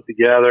Woody's put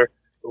together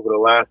over the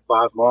last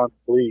 5 months,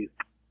 please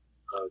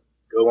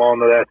go on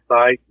to that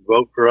site,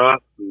 vote for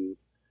us, and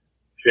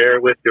share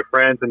it with your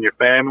friends and your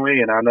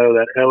family. And I know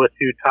that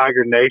LSU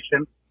Tiger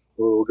Nation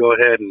will go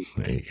ahead and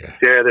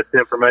share this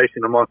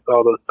information amongst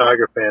all those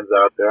Tiger fans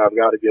out there. I've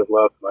got to give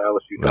love to my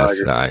LSU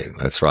Tigers.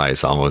 That's right.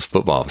 It's almost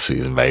football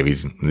season,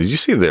 babies. Did you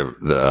see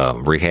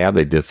the rehab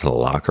they did to the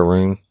locker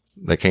room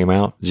that came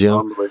out,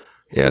 Jim?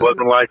 Yeah. It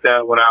wasn't like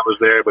that when I was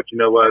there, but you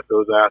know what?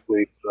 Those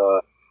athletes,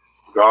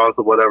 regardless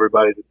of what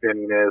everybody's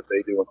opinion is,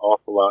 they do an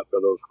awful lot for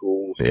those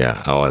schools.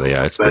 Yeah. Oh,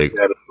 yeah. It's big,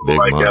 at a school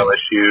like money.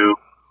 LSU.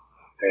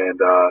 And,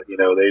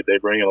 they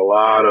bring in a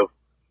lot of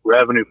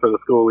revenue for the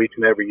school each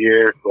and every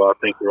year. So I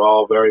think they're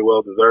all very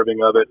well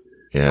deserving of it.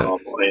 Yeah. I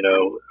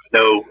know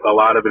a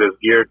lot of it is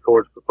geared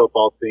towards the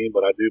football team,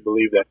 but I do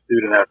believe that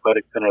student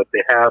athletic center that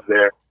they have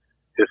there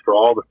is for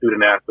all the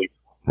student athletes.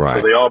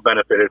 Right. So they all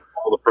benefited from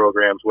all the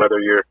programs, whether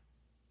you're,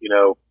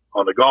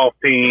 on the golf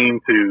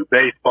team to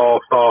baseball,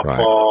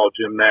 softball,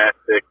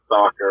 gymnastics,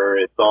 soccer.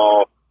 It's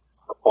all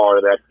a part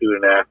of that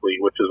student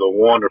athlete, which is a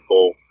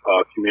wonderful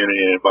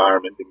community and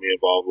environment to be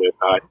involved with.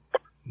 I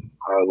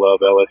love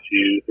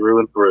LSU through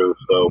and through.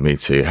 So me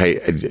too. Hey,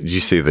 did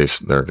you see this?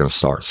 They're going to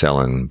start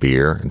selling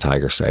beer in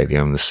Tiger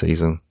Stadium this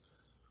season.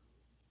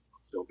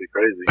 It'll be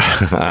crazy.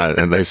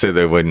 And they said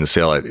they wouldn't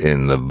sell it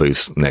in the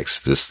booth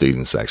next to the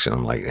student section.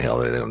 I'm like, hell,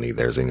 they don't need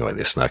theirs anyway.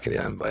 They snuck it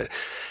in. But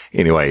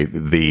anyway,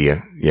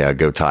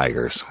 go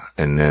Tigers.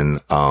 And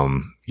then,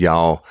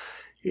 y'all,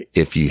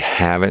 if you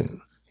haven't,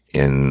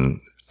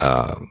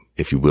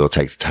 if you will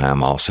take the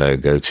time, also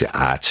go to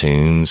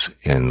iTunes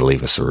and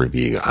leave us a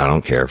review. I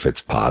don't care if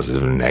it's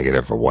positive or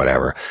negative or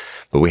whatever,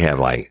 but we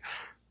have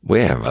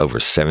over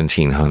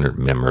 1,700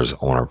 members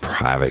on our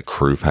private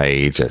crew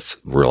page. That's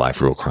Real Life,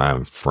 Real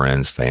Crime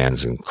Friends,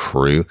 Fans, and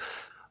Crew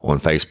on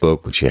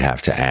Facebook, which you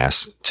have to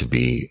ask to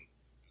be,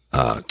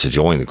 to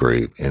join the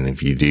group. And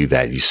if you do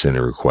that, you send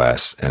a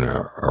request, and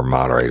our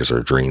moderators,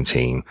 our dream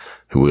team,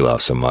 who we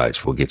love so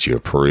much, will get you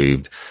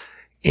approved.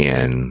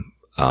 And,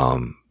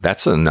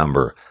 that's a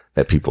number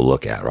that people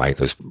look at, right?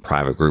 Those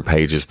private group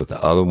pages, but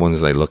the other ones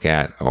they look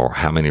at are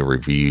how many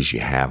reviews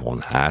you have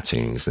on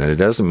iTunes. And it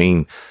doesn't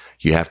mean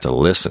you have to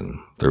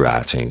listen through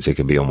iTunes. It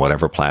could be on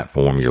whatever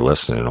platform you're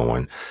listening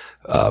on.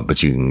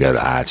 But you can go to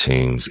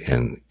iTunes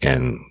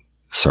and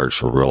search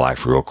for Real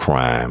Life, Real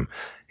Crime,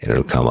 and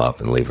it'll come up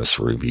and leave us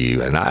a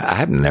review. And I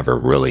have never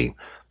really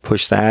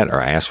pushed that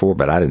or asked for it,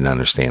 but I didn't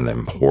understand the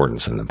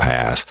importance in the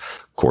past.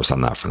 Of course,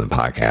 I'm not from the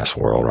podcast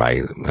world,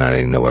 right? I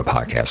didn't know what a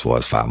podcast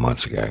was 5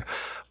 months ago,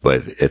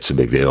 but it's a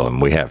big deal. And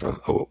we have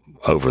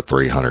over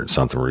 300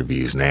 something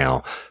reviews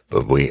now,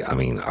 but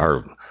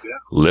our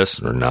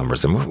listener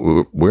numbers,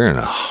 and we're in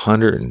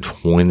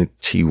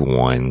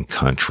 121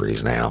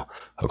 countries now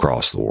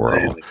across the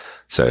world.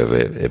 So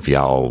if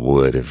y'all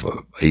would, if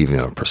even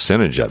a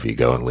percentage of you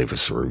go and leave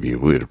us a review,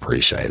 we would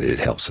appreciate it. It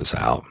helps us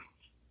out.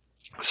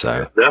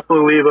 So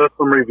definitely leave us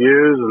some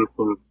reviews and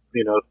some,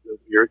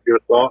 your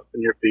thoughts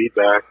and your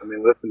feedback. I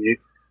mean, listen,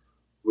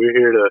 we're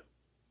here to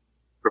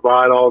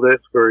provide all this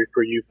for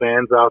you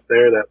fans out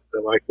there that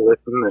like to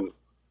listen, and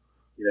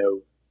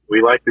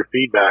we like your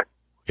feedback.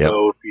 Yep.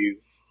 So if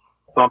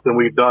something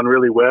we've done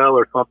really well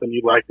or something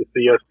you'd like to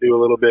see us do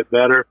a little bit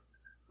better,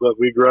 let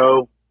we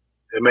grow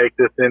and make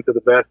this into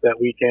the best that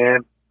we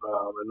can.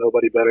 And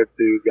nobody better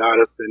to guide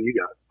us than you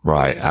guys.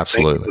 Right.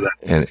 Absolutely.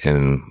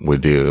 And we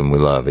do. And we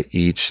love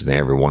each and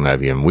every one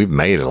of you. And we've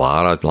made a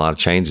lot of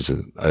changes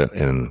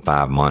in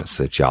 5 months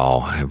that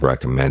y'all have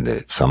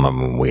recommended. Some of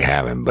them we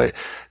haven't, but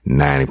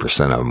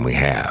 90% of them we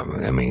have.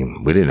 I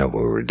mean, we didn't know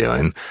what we were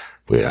doing.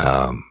 We,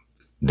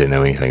 didn't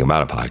know anything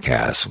about a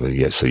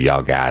podcast. So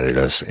y'all guided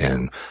us,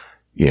 and,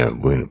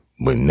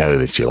 we know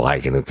that you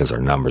like it because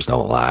our numbers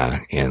don't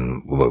lie,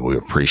 and we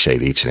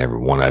appreciate each and every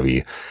one of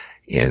you.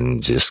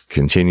 And just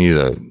continue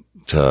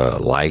to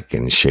like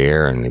and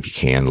share. And if you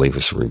can, leave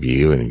us a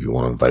review. And if you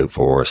want to vote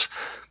for us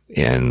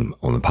on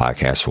the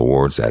podcast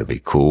awards, that'd be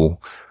cool.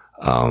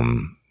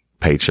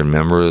 Patron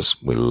members,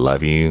 we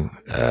love you.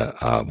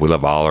 We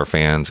love all our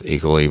fans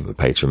equally, but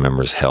patron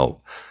members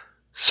help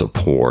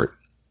support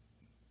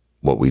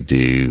what we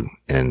do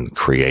in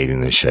creating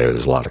the show.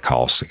 There's a lot of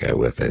costs to go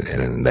with it,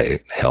 and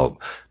they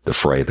help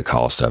defray the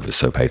cost of it.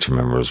 So patron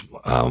members,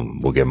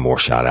 we'll give more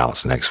shout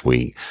outs next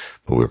week,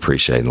 but we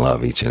appreciate and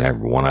love each and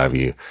every one of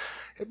you.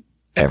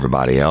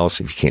 Everybody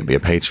else, if you can't be a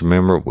patron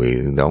member, we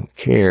don't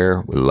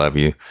care. We love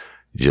you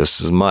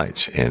just as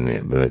much.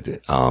 But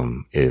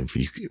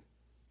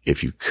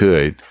if you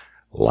could,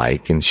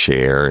 like and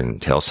share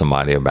and tell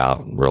somebody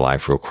about Real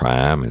Life, Real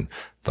Crime and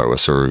throw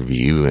us a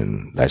review.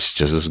 And that's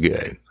just as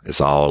good.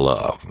 It's all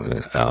love.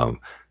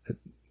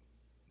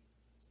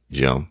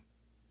 Jim.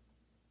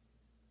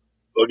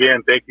 So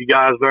again, thank you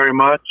guys very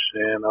much.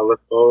 And I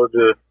look forward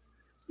to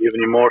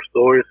giving you more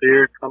stories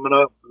here coming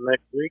up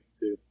next week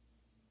too.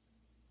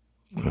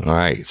 All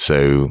right.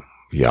 So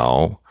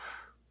y'all,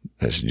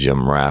 that's Jim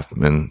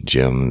Rathman,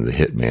 Jim the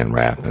Hitman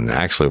Rathman.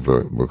 Actually,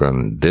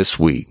 this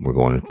week, we're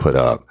going to put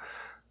up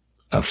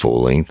a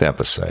full length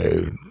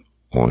episode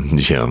on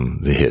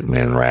Jim the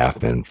Hitman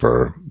Rathman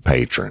for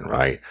Patreon,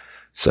 right?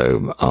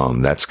 So,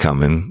 that's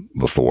coming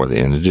before the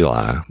end of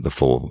July, the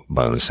full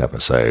bonus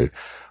episode,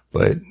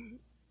 but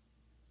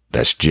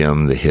that's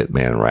Jim the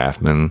Hitman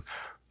Rathman.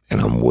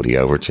 And I'm Woody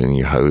Overton,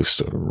 your host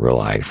of Real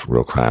Life,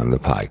 Real Crime, the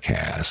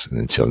podcast. And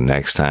until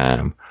next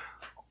time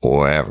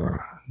or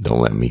ever,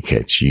 don't let me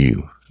catch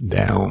you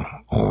down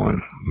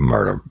on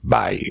Murder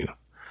Bayou.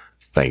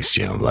 Thanks,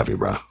 Jim. Love you,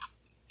 bro.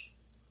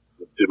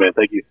 You too, man.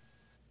 Thank you.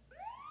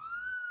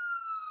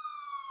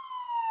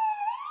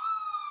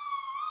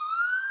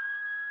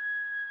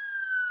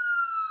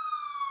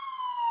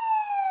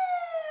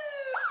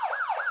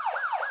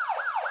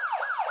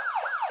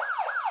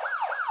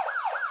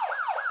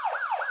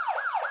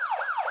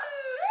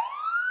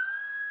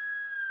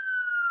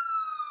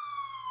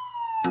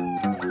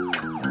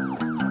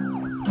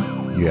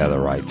 You have the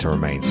right to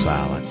remain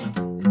silent.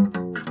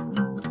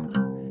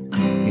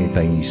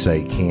 Anything you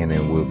say can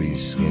and will be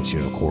against you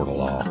in a court of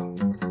law.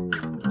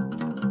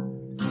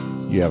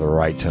 You have a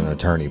right to an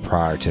attorney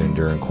prior to and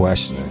during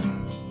questioning.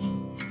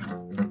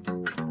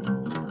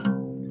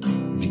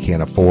 If you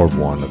can't afford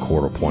one, the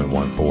court will appoint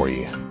one for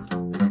you.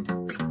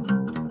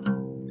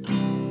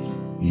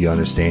 You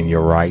understand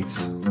your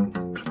rights?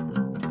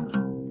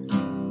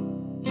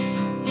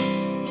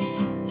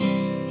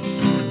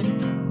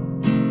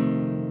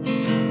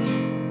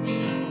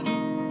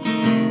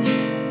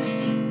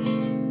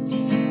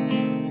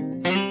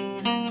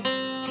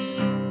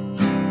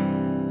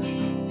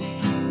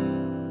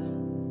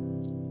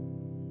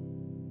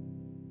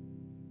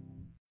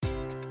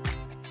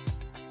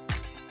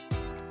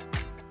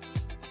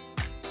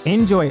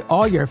 Enjoy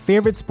all your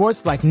favorite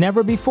sports like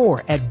never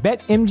before at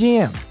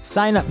BetMGM.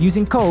 Sign up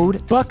using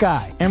code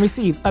Buckeye and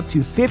receive up to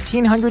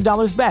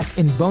 $1,500 back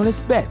in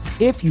bonus bets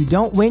if you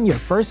don't win your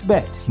first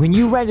bet. When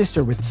you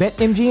register with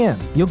BetMGM,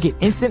 you'll get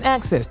instant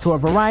access to a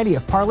variety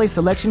of parlay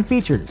selection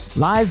features,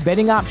 live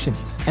betting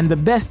options, and the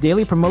best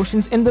daily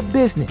promotions in the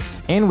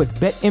business. And with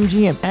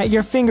BetMGM at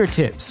your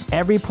fingertips,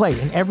 every play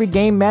and every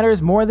game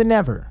matters more than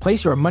ever.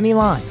 Place your money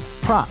line,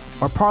 prop,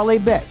 or parlay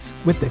bets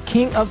with the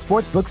king of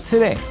sportsbooks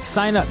today.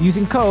 Sign up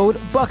using code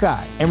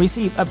Buckeye and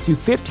receive up to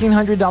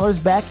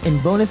 $1,500 back in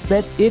bonus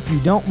bets if you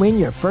don't win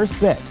your first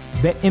bet.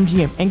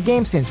 BetMGM and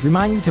GameSense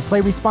remind you to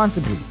play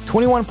responsibly.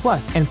 21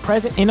 plus and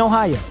present in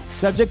Ohio,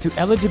 subject to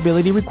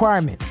eligibility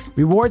requirements.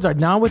 Rewards are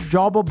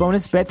non-withdrawable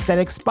bonus bets that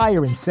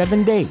expire in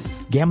 7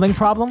 days. Gambling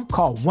problem?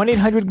 Call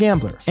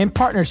 1-800-GAMBLER in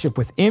partnership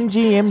with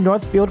MGM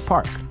Northfield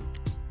Park.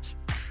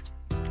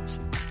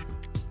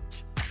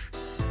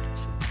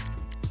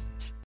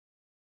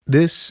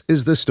 This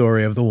is the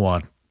story of the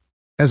one.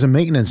 As a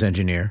maintenance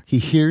engineer, he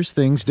hears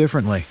things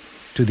differently.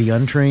 To the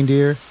untrained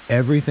ear,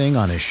 everything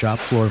on his shop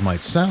floor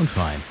might sound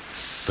fine,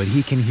 but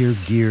he can hear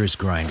gears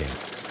grinding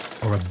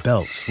or a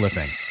belt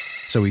slipping.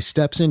 So he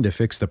steps in to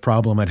fix the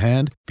problem at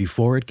hand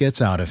before it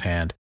gets out of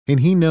hand.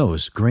 And he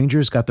knows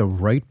Grainger's got the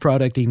right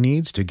product he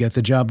needs to get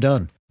the job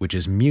done, which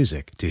is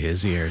music to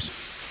his ears.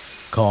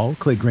 Call,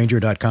 click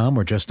Grainger.com,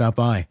 or just stop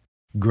by.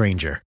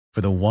 Grainger,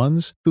 for the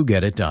ones who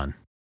get it done.